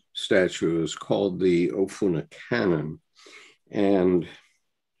this statue is called the Ofuna Cannon. And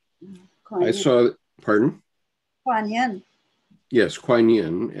I saw, pardon? Kuan Yin. Yes, Kuan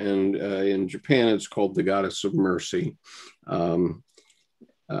Yin. And in Japan, it's called the Goddess of Mercy, or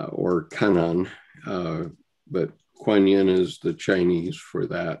Kannon. But Kuan Yin is the Chinese for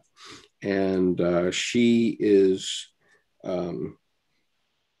that. And she is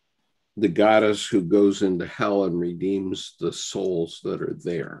the goddess who goes into hell and redeems the souls that are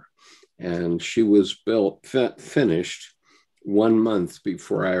there. And she was finished 1 month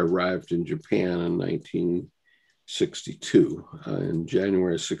before I arrived in Japan in 1962. In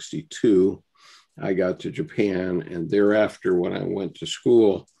January of 62, I got to Japan. And thereafter, when I went to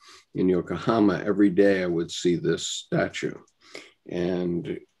school in Yokohama, every day I would see this statue.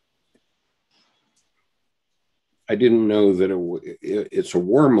 And I didn't know that it's a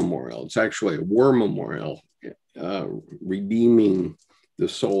war memorial. It's actually a war memorial redeeming the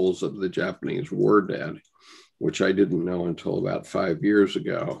souls of the Japanese war dead, which I didn't know until about 5 years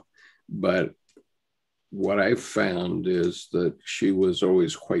ago. But what I found is that she was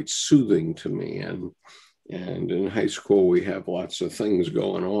always quite soothing to me. And in high school, we have lots of things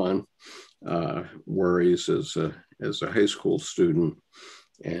going on, worries as a high school student.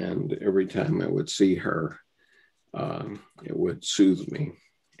 And every time I would see her, it would soothe me.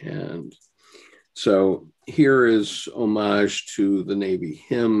 And so here is homage to the Navy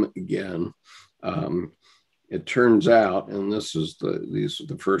hymn again. It turns out, and these are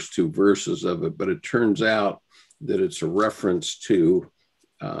the first 2 verses of it, but it turns out that it's a reference to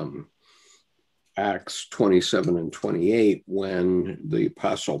Acts 27 and 28, when the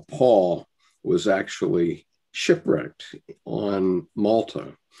Apostle Paul was actually shipwrecked on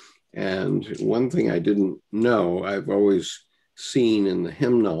Malta. And one thing I didn't know, I've always seen in the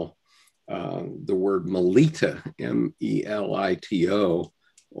hymnal the word Melito, M-E-L-I-T-O,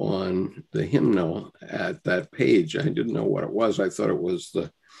 on the hymnal at that page. I didn't know what it was. I thought it was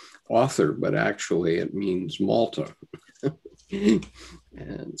the author, but actually it means Malta.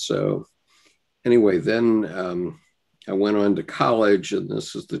 And so anyway, then I went on to college, and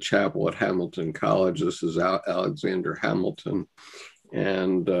this is the chapel at Hamilton College. This is Alexander Hamilton.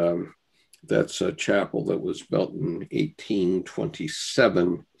 And that's a chapel that was built in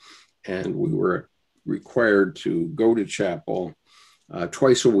 1827. and we were required to go to chapel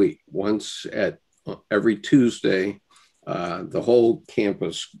twice a week, once at every Tuesday. The whole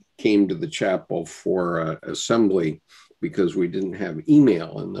campus came to the chapel for assembly because we didn't have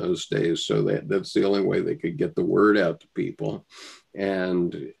email in those days. So that's the only way they could get the word out to people.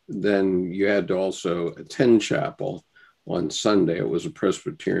 And then you had to also attend chapel on Sunday. It was a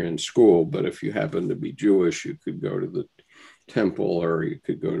Presbyterian school, but if you happened to be Jewish, you could go to the temple or you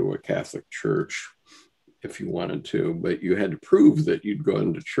could go to a Catholic church if you wanted to, but you had to prove that you'd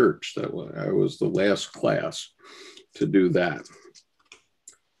gone to church. I was the last class to do that.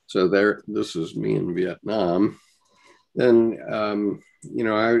 So this is me in Vietnam. Then,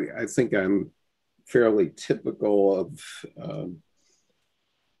 I think I'm fairly typical of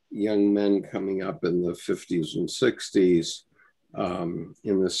young men coming up in the 50s and 60s,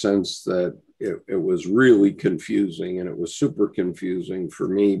 in the sense that it was really confusing, and it was super confusing for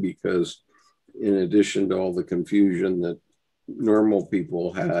me because in addition to all the confusion that normal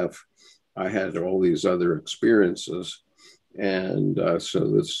people have, I had all these other experiences. And so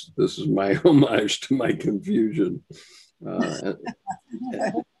this is my homage to my confusion. Over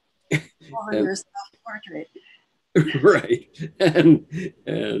your self-portrait. Right. And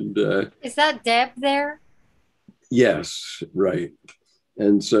is that Deb there? Yes, right.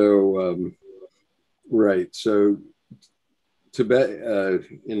 And so, right. So Tibet,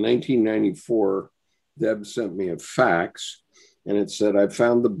 in 1994, Deb sent me a fax, and it said, I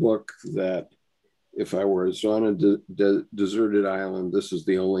found the book that if I was on a deserted island, this is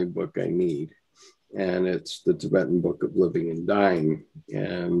the only book I need. And it's the Tibetan Book of Living and Dying.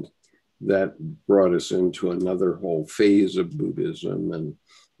 And that brought us into another whole phase of Buddhism. And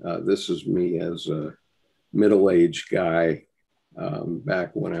this is me as a middle-aged guy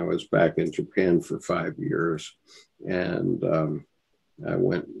back when I was back in Japan for 5 years. And I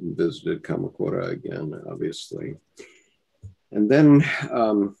went and visited Kamakura again, obviously. And then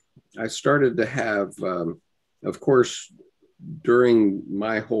I started to have, of course, during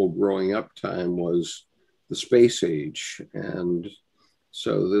my whole growing up time was the space age. And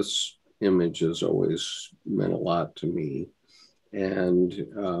so this image has always meant a lot to me. And,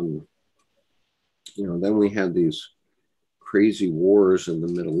 then we had these crazy wars in the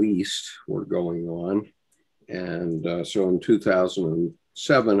Middle East were going on. And so in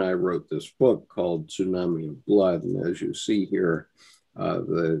 2007, I wrote this book called Tsunami of Blood. And as you see here,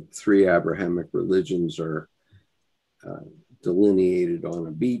 the three Abrahamic religions are delineated on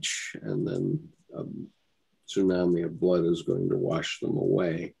a beach, and then a tsunami of blood is going to wash them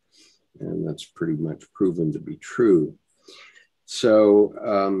away. And that's pretty much proven to be true.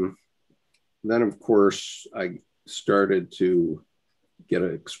 So then, of course, I started to get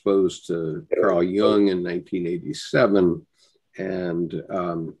exposed to Carl Jung in 1987. And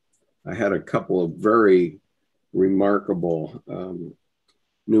I had a couple of very remarkable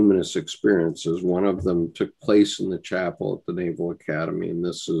numinous experiences. One of them took place in the chapel at the Naval Academy, and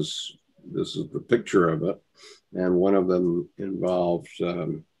this is the picture of it. And one of them involved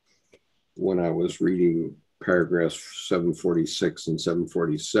when I was reading paragraphs 746 and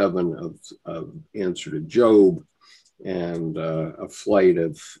 747 of Answer to Job, and a flight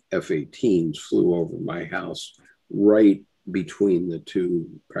of F-18s flew over my house right between the two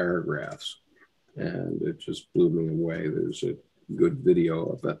paragraphs. And it just blew me away. There's a good video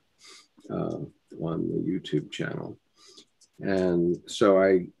of it on the YouTube channel. And so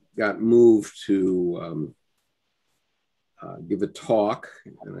I got moved to give a talk,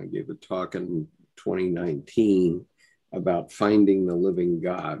 and I gave a talk in 2019 about finding the living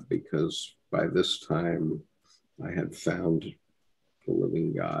God, because by this time I had found the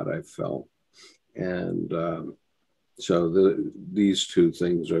living God, I felt. And so these two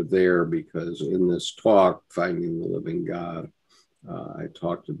things are there because in this talk, Finding the Living God, I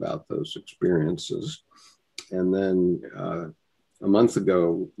talked about those experiences. And then a month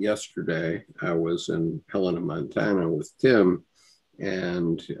ago, yesterday, I was in Helena, Montana with Tim,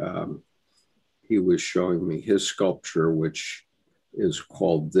 and he was showing me his sculpture, which is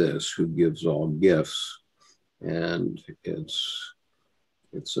called This, Who Gives All Gifts. And it's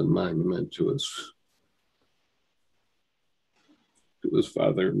a monument to his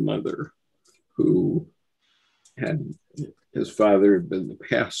father and mother, who his father had been the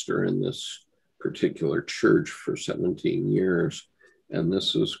pastor in this particular church for 17 years. And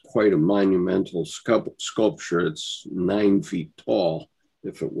this is quite a monumental sculpture. It's 9 feet tall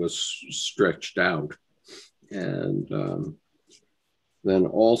if it was stretched out. And then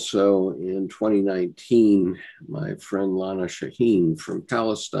also in 2019, my friend Lana Shaheen from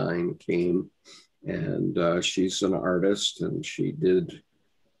Palestine came, and she's an artist, and she did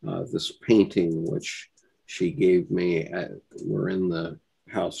this painting, which she gave me. We're in the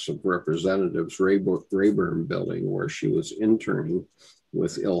House of Representatives Rayburn building where she was interning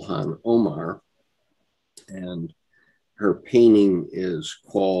with Ilhan Omar. And her painting is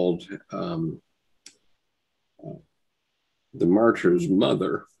called The Martyr's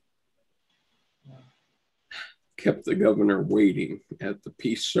Mother Kept the Governor Waiting at the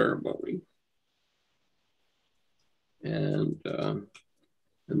Peace Ceremony. And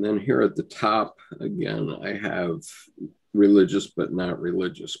then here at the top, again, I have religious but not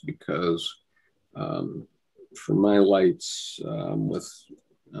religious, because for my lights, I'm with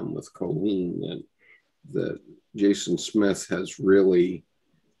Coeleen, that Jason Smith has really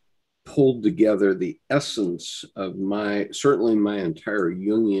pulled together the essence of certainly my entire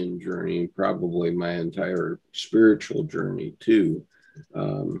Jungian journey, probably my entire spiritual journey too.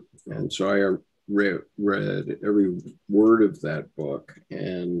 And so I read every word of that book,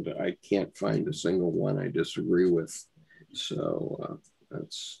 and I can't find a single one I disagree with. So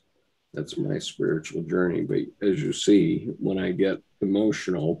that's my spiritual journey. But as you see, when I get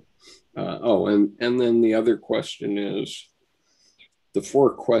emotional, and then the other question is the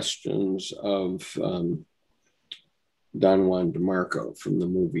 4 questions of Don Juan DeMarco from the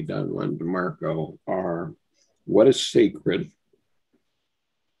movie Don Juan DeMarco are: what is sacred?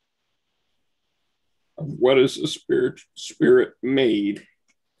 What is the spirit made?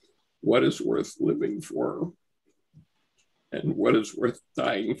 What is worth living for? And what is worth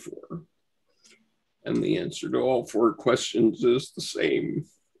dying for? And the answer to all 4 questions is the same: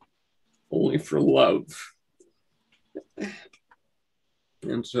 only for love.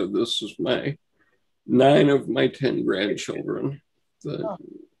 And so this is 9 of my 10 grandchildren.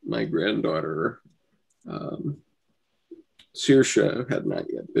 My granddaughter, Saoirse, had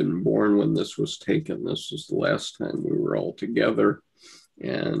not yet been born when this was taken. This was the last time we were all together.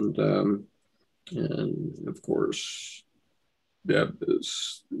 And of course, Deb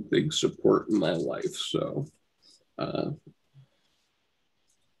is a big support in my life. So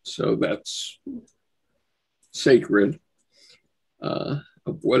that's sacred.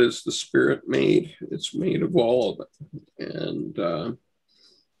 Of what is the spirit made? It's made of all of it. And,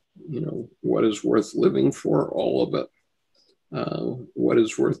 what is worth living for? All of it. What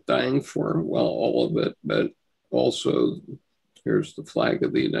is worth dying for? Well, all of it, but also here's the flag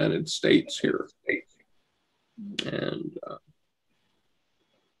of the United States here. And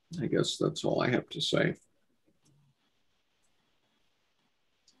I guess that's all I have to say.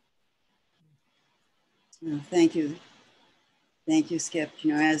 Thank you. Thank you, Skip.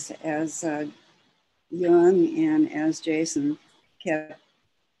 As Jung and as Jason kept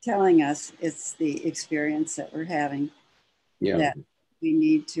telling us, it's the experience that we're having that we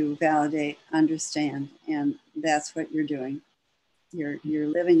need to validate, understand, and that's what you're doing. You're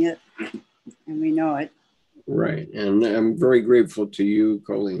living it, and we know it. Right, and I'm very grateful to you,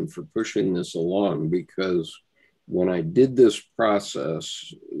 Coeleen, for pushing this along, because when I did this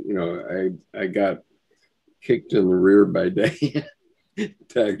process, I got kicked in the rear by day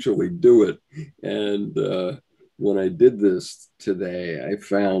to actually do it. And when I did this today, I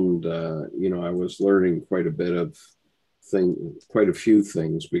found, I was learning quite a few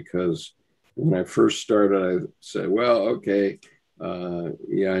things, because when I first started, I said, well, okay,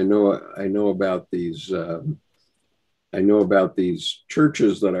 I know about these. I know about these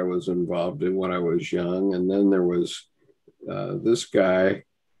churches that I was involved in when I was young, and then there was this guy.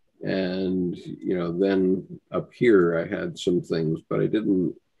 And, then up here I had some things, but I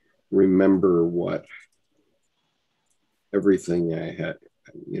didn't remember what everything I had,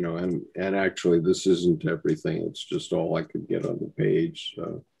 and actually this isn't everything. It's just all I could get on the page.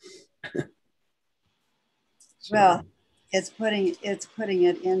 So. Well, it's putting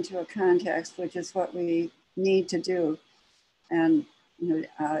it into a context, which is what we need to do. And,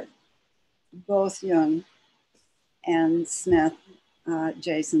 both Jung and Smith,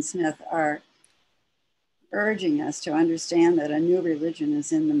 Jason Smith, are urging us to understand that a new religion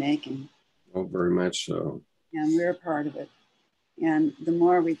is in the making. Oh, very much so. And we're part of it. And the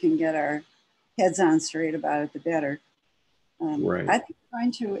more we can get our heads on straight about it, the better. Right. I think we're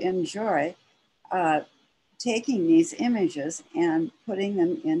going to enjoy taking these images and putting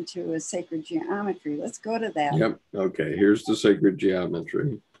them into a sacred geometry. Let's go to that. Yep. Okay. Here's the sacred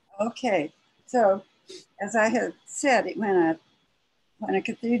geometry. Okay. So, as I had said, when a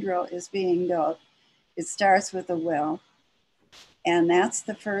cathedral is being built, it starts with a well, and that's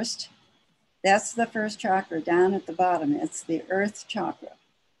the first chakra down at the bottom. It's the earth chakra.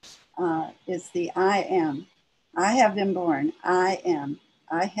 It's the I am. I have been born. I am.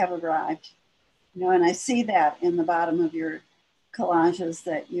 I have arrived. And I see that in the bottom of your collages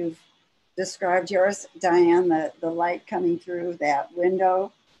that you've described. Yours, Diane, the light coming through that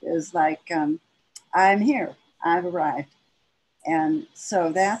window is like, I'm here, I've arrived. And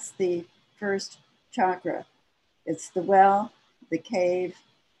so that's the first chakra. It's the well, the cave.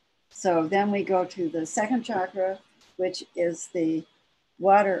 So then we go to the second chakra, which is the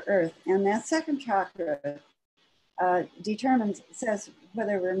water, earth. And that second chakra says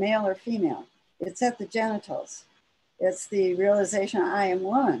whether we're male or female. It's at the genitals. It's the realization, I am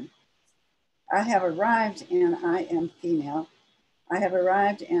one. I have arrived and I am female. I have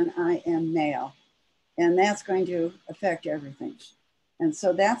arrived and I am male. And that's going to affect everything. And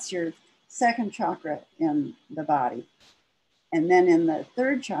so that's your second chakra in the body. And then in the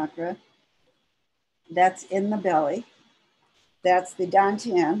third chakra, that's in the belly. That's the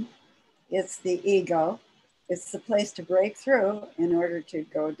dantian. It's the ego. It's the place to break through in order to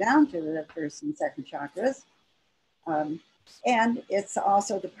go down to the first and second chakras. And it's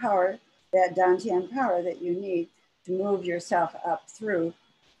also the power, that dantian power that you need to move yourself up through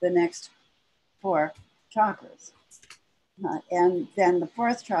the next 4 chakras. And then the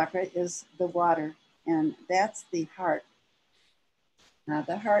fourth chakra is the water, and that's the heart.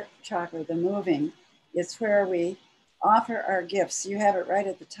 The heart chakra, the moving, is where we offer our gifts. You have it right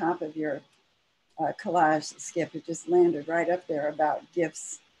at the top of your collage, Skip. It just landed right up there about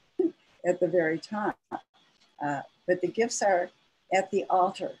gifts at the very top. But the gifts are at the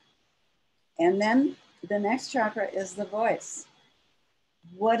altar. And then the next chakra is the voice.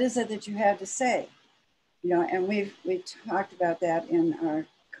 What is it that you have to say? You know, and we talked about that in our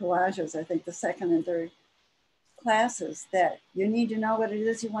collages, I think the second and third classes, that you need to know what it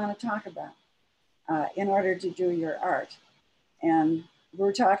is you want to talk about in order to do your art. And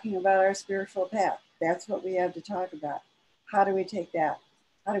we're talking about our spiritual path. That's what we have to talk about. How do we take that?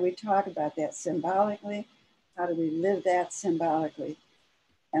 How do we talk about that symbolically? How do we live that symbolically?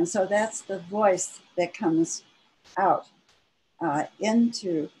 And so that's the voice that comes out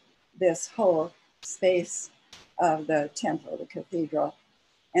into this whole space of the temple, the cathedral.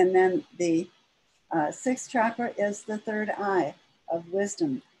 And then the sixth chakra is the third eye of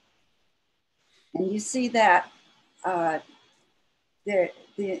wisdom. And you see that in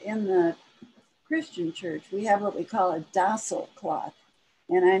the Christian church, we have what we call a docile cloth.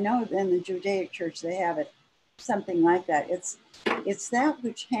 And I know in the Judaic church, they have it, something like that. It's that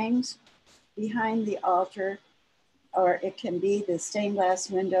which hangs behind the altar, or it can be the stained glass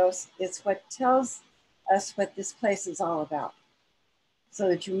windows. It's what tells us what this place is all about, so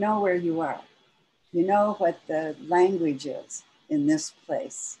that you know where you are. You know what the language is in this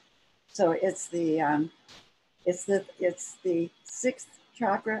place. So it's the sixth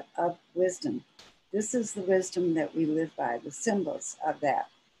chakra of wisdom. This is the wisdom that we live by, the symbols of that.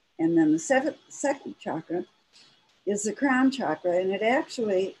 And then the second chakra is the crown chakra, and it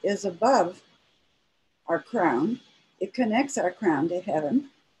actually is above our crown. It connects our crown to heaven.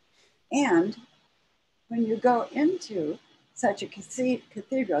 And when you go into such a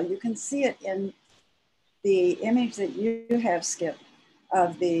cathedral, you can see it in the image that you have, Skip,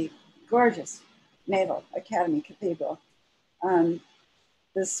 of the gorgeous Naval Academy Cathedral.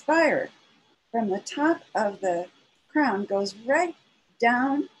 The spire from the top of the crown goes right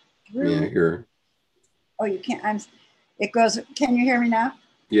down through. Yeah, here. Oh, you can't. It goes. Can you hear me now?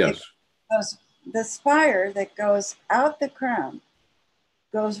 Yes. The spire that goes out the crown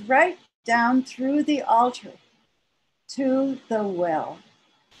goes right down through the altar to the well.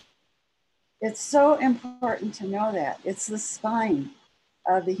 It's so important to know that. It's the spine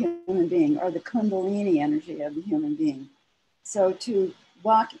of the human being, or the Kundalini energy of the human being. So to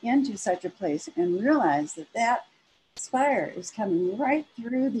walk into such a place and realize that that spire is coming right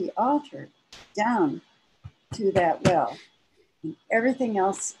through the altar down to that well. And everything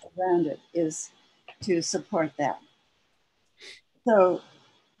else around it is to support that. So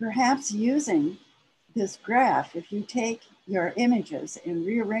perhaps using this graph, if you take your images and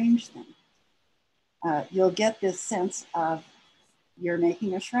rearrange them, you'll get this sense of you're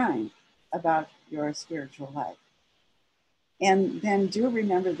making a shrine about your spiritual life. And then do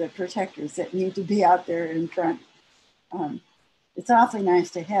remember the protectors that need to be out there in front. It's awfully nice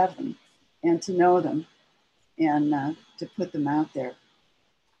to have them and to know them and to put them out there.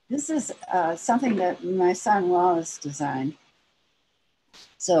 This is something that my son Wallace designed.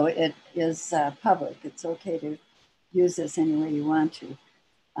 So it is public. It's okay to use this any way you want to.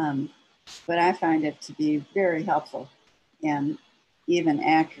 But I find it to be very helpful and even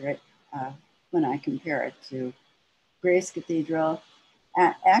accurate when I compare it to Grace Cathedral.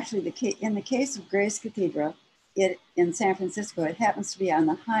 Actually, in the case of Grace Cathedral, in San Francisco, it happens to be on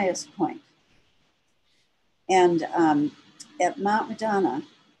the highest point. And at Mount Madonna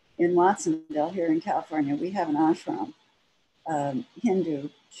in Watsonville here in California, we have an ashram, Hindu,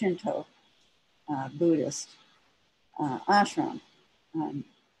 Shinto, Buddhist ashram,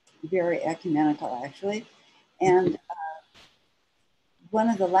 very ecumenical actually. And one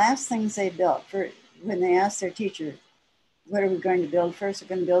of the last things they built for when they asked their teacher, what are we going to build first? We're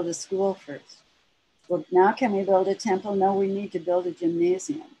going to build a school first. Well, now can we build a temple? No, we need to build a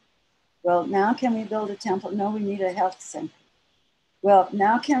gymnasium. Well, now can we build a temple? No, we need a health center. Well,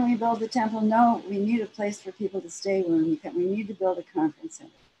 now can we build a temple? No, we need a place for people to stay when we need to build a conference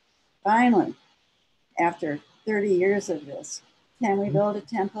center. Finally, after 30 years of this, can we build a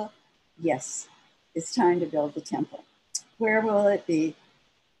temple? Yes, it's time to build the temple. Where will it be?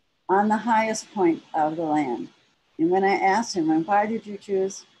 On the highest point of the land. And when I asked him, and why did you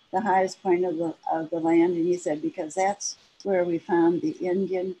choose the highest point of the land? And he said, because that's where we found the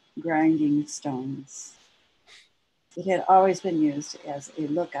Indian grinding stones. It had always been used as a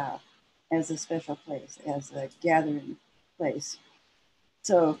lookout, as a special place, as a gathering place.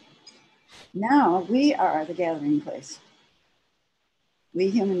 So now we are the gathering place. We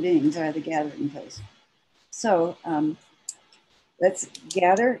human beings are the gathering place. So let's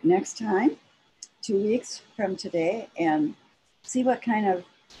gather next time, 2 weeks from today, and see what kind of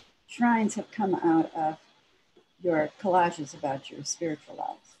shrines have come out of your collages about your spiritual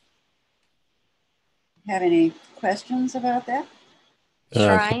lives. Have any questions about that?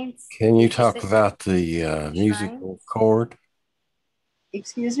 Shrines? Can you talk about the musical chord?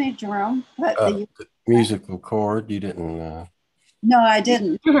 Excuse me, Jerome? What, the musical chord, you didn't... No, I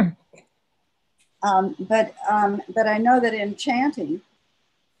didn't. But I know that in chanting,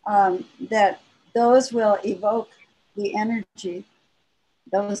 that those will evoke the energy.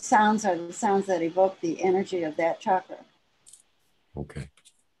 Those sounds are the sounds that evoke the energy of that chakra. Okay.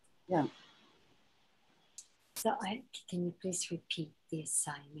 Yeah. So can you please repeat the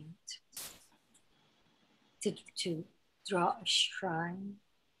assignment? To draw a shrine,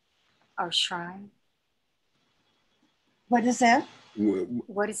 our shrine. What is that?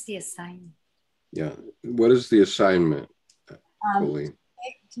 What is the assignment? Yeah. What is the assignment, Coeleen?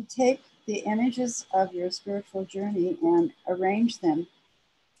 To take the images of your spiritual journey and arrange them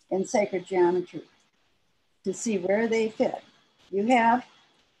in sacred geometry to see where they fit. You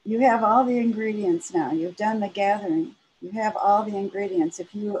have all the ingredients now. You've done the gathering. You have all the ingredients.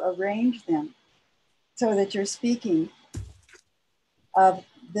 If you arrange them so that you're speaking of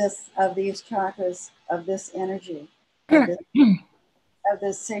these chakras, of this energy, of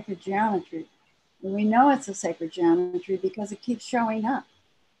this sacred geometry. And we know it's a sacred geometry because it keeps showing up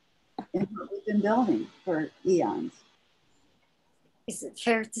in what we've been building for eons. Is it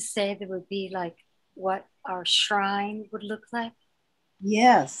fair to say that would be like what our shrine would look like?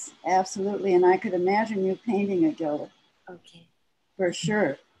 Yes, absolutely. And I could imagine you painting it, Gilda. Okay. For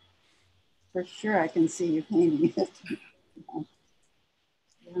sure. For sure, I can see you painting it.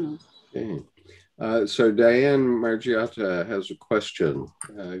 Yeah. Okay. So Diane Margiotta has a question.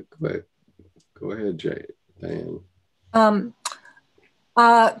 Go ahead, Diane.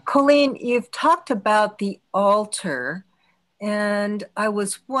 Coeleen, you've talked about the altar, and I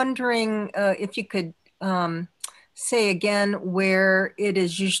was wondering if you could say again where it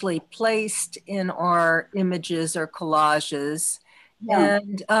is usually placed in our images or collages. Yeah.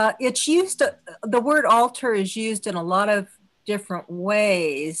 And it's used, the word altar is used in a lot of different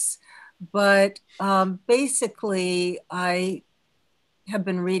ways, but basically I have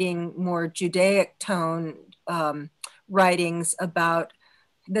been reading more Judaic tone writings about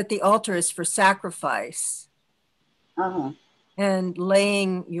that the altar is for sacrifice and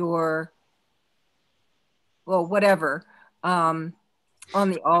laying your, well, whatever, on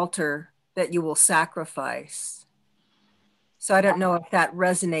the altar that you will sacrifice. So I don't know if that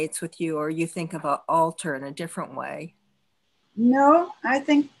resonates with you or you think of an altar in a different way. No, I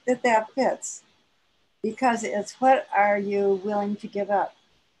think that fits because it's what are you willing to give up?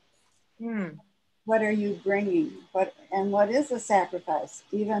 What are you bringing? What is a sacrifice?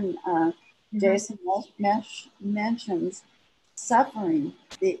 Even Jason Mesh mentions suffering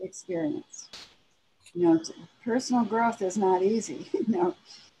the experience. You know, personal growth is not easy. You know,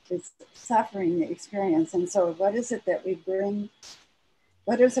 it's suffering the experience. And so what is it that we bring?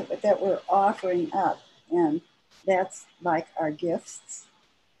 What is it that we're offering up? And that's like our gifts.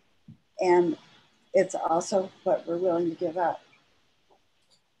 And it's also what we're willing to give up.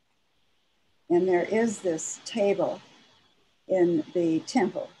 And there is this table in the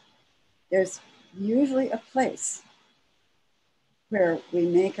temple. There's usually a place where we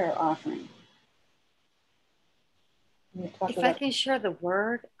make our offering. If I can share the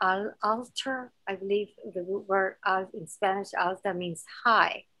word altar, I believe the word in Spanish, altar means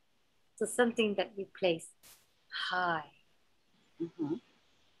high. So something that you place high. Mm-hmm.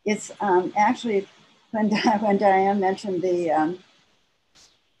 It's actually, when Diane mentioned the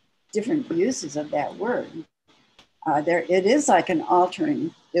different uses of that word, it is like an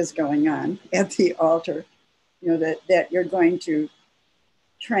altering is going on at the altar, you know, that you're going to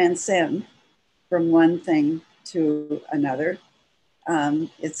transcend from one thing to another.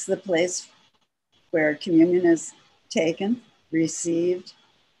 It's the place where communion is taken, received,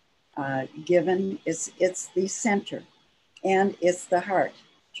 given. It's the center, and it's the heart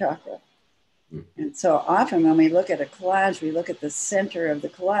chakra. And so often when we look at a collage, we look at the center of the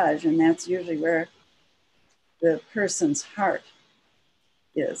collage, and that's usually where the person's heart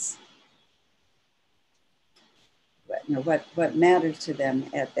is. But, you know, what matters to them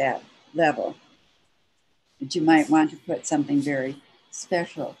at that level. But you might want to put something very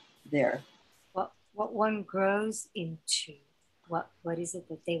special there. What one grows into. What is it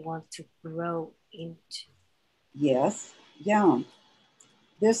that they want to grow into? Yes, yeah.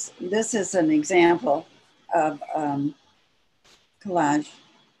 This is an example of collage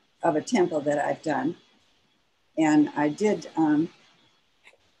of a temple that I've done. And I did, and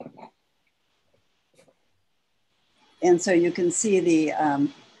so you can see the,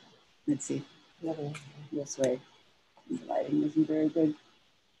 let's see, this way. The lighting isn't very good.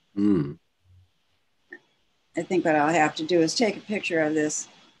 Mm. I think what I'll have to do is take a picture of this.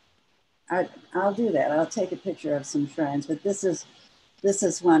 I'll do that. I'll take a picture of some shrines, but this is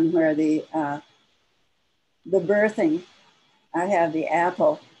one where the birthing, I have the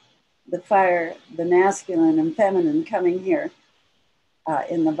apple, the fire, the masculine and feminine coming here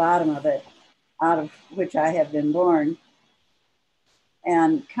in the bottom of it, out of which I have been born.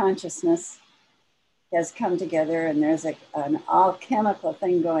 And consciousness has come together, and there's an alchemical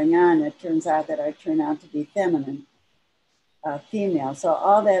thing going on. It turns out that I turn out to be feminine, female. So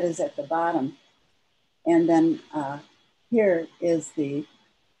all that is at the bottom. And then here is the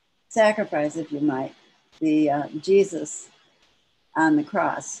sacrifice, if you might, the Jesus on the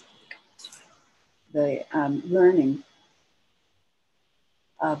cross, the learning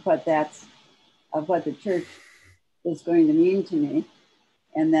of what the church is going to mean to me.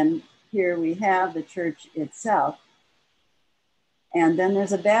 And then here we have the church itself. And then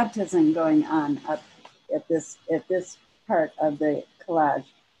there's a baptism going on up at this part of the collage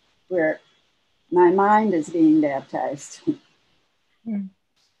where my mind is being baptized,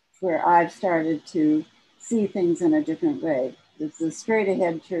 where I've started to see things in a different way. The straight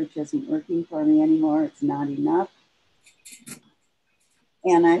ahead church isn't working for me anymore. It's not enough.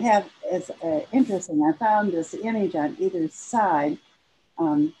 And I have, it's interesting, I found this image on either side.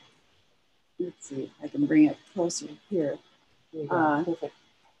 Let's see if I can bring it closer here.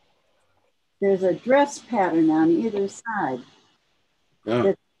 There's a dress pattern on either side.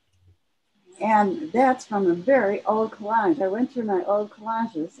 Oh. And that's from a very old collage. I went through my old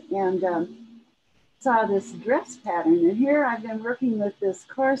collages and saw this dress pattern. And here I've been working with this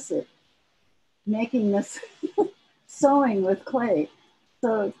corset, making this sewing with clay.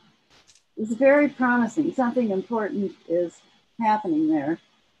 So it's very promising. Something important is happening there.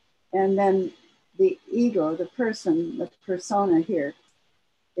 And then the ego, the person, the persona here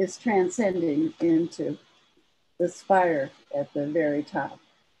is transcending into the spire at the very top.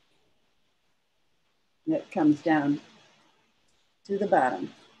 That comes down to the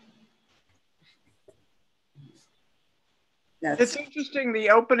bottom. It's interesting,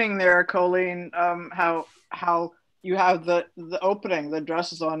 the opening there, Coeleen, how you have the opening, the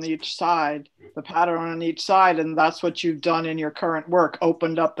dresses on each side, the pattern on each side, and that's what you've done in your current work,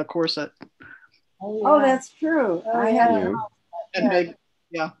 opened up the corset. Oh, that's true. Oh, yeah. And big,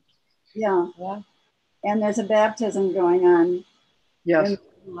 yeah. Yeah. And there's a baptism going on. Yes.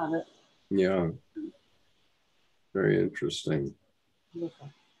 Love it. Yeah. Very interesting.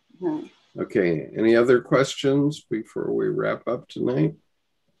 Right. Okay. Any other questions before we wrap up tonight?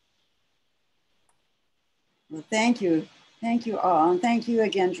 Well, thank you. Thank you all. And thank you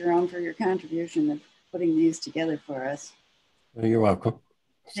again, Jerome, for your contribution of putting these together for us. Well, you're welcome.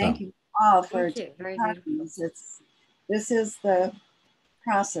 Thank you all for Very this is the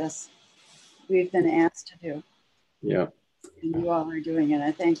process we've been asked to do. Yeah. And you all are doing it.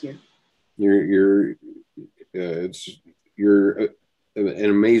 I thank you. You're an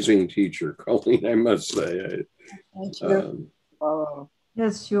amazing teacher, Coeleen, I must say. Thank you.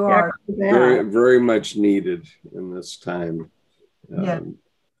 Yes, you are. Very, very much needed in this time. Yeah.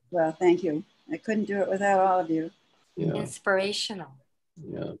 Well, thank you. I couldn't do it without all of you. Yeah. Inspirational.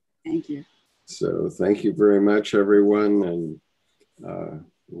 Yeah. Thank you. So thank you very much, everyone. And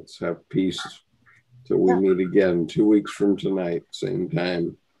let's have peace till we meet again 2 weeks from tonight, same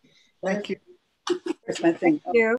time. Thank you. Here's my thing. Thank you.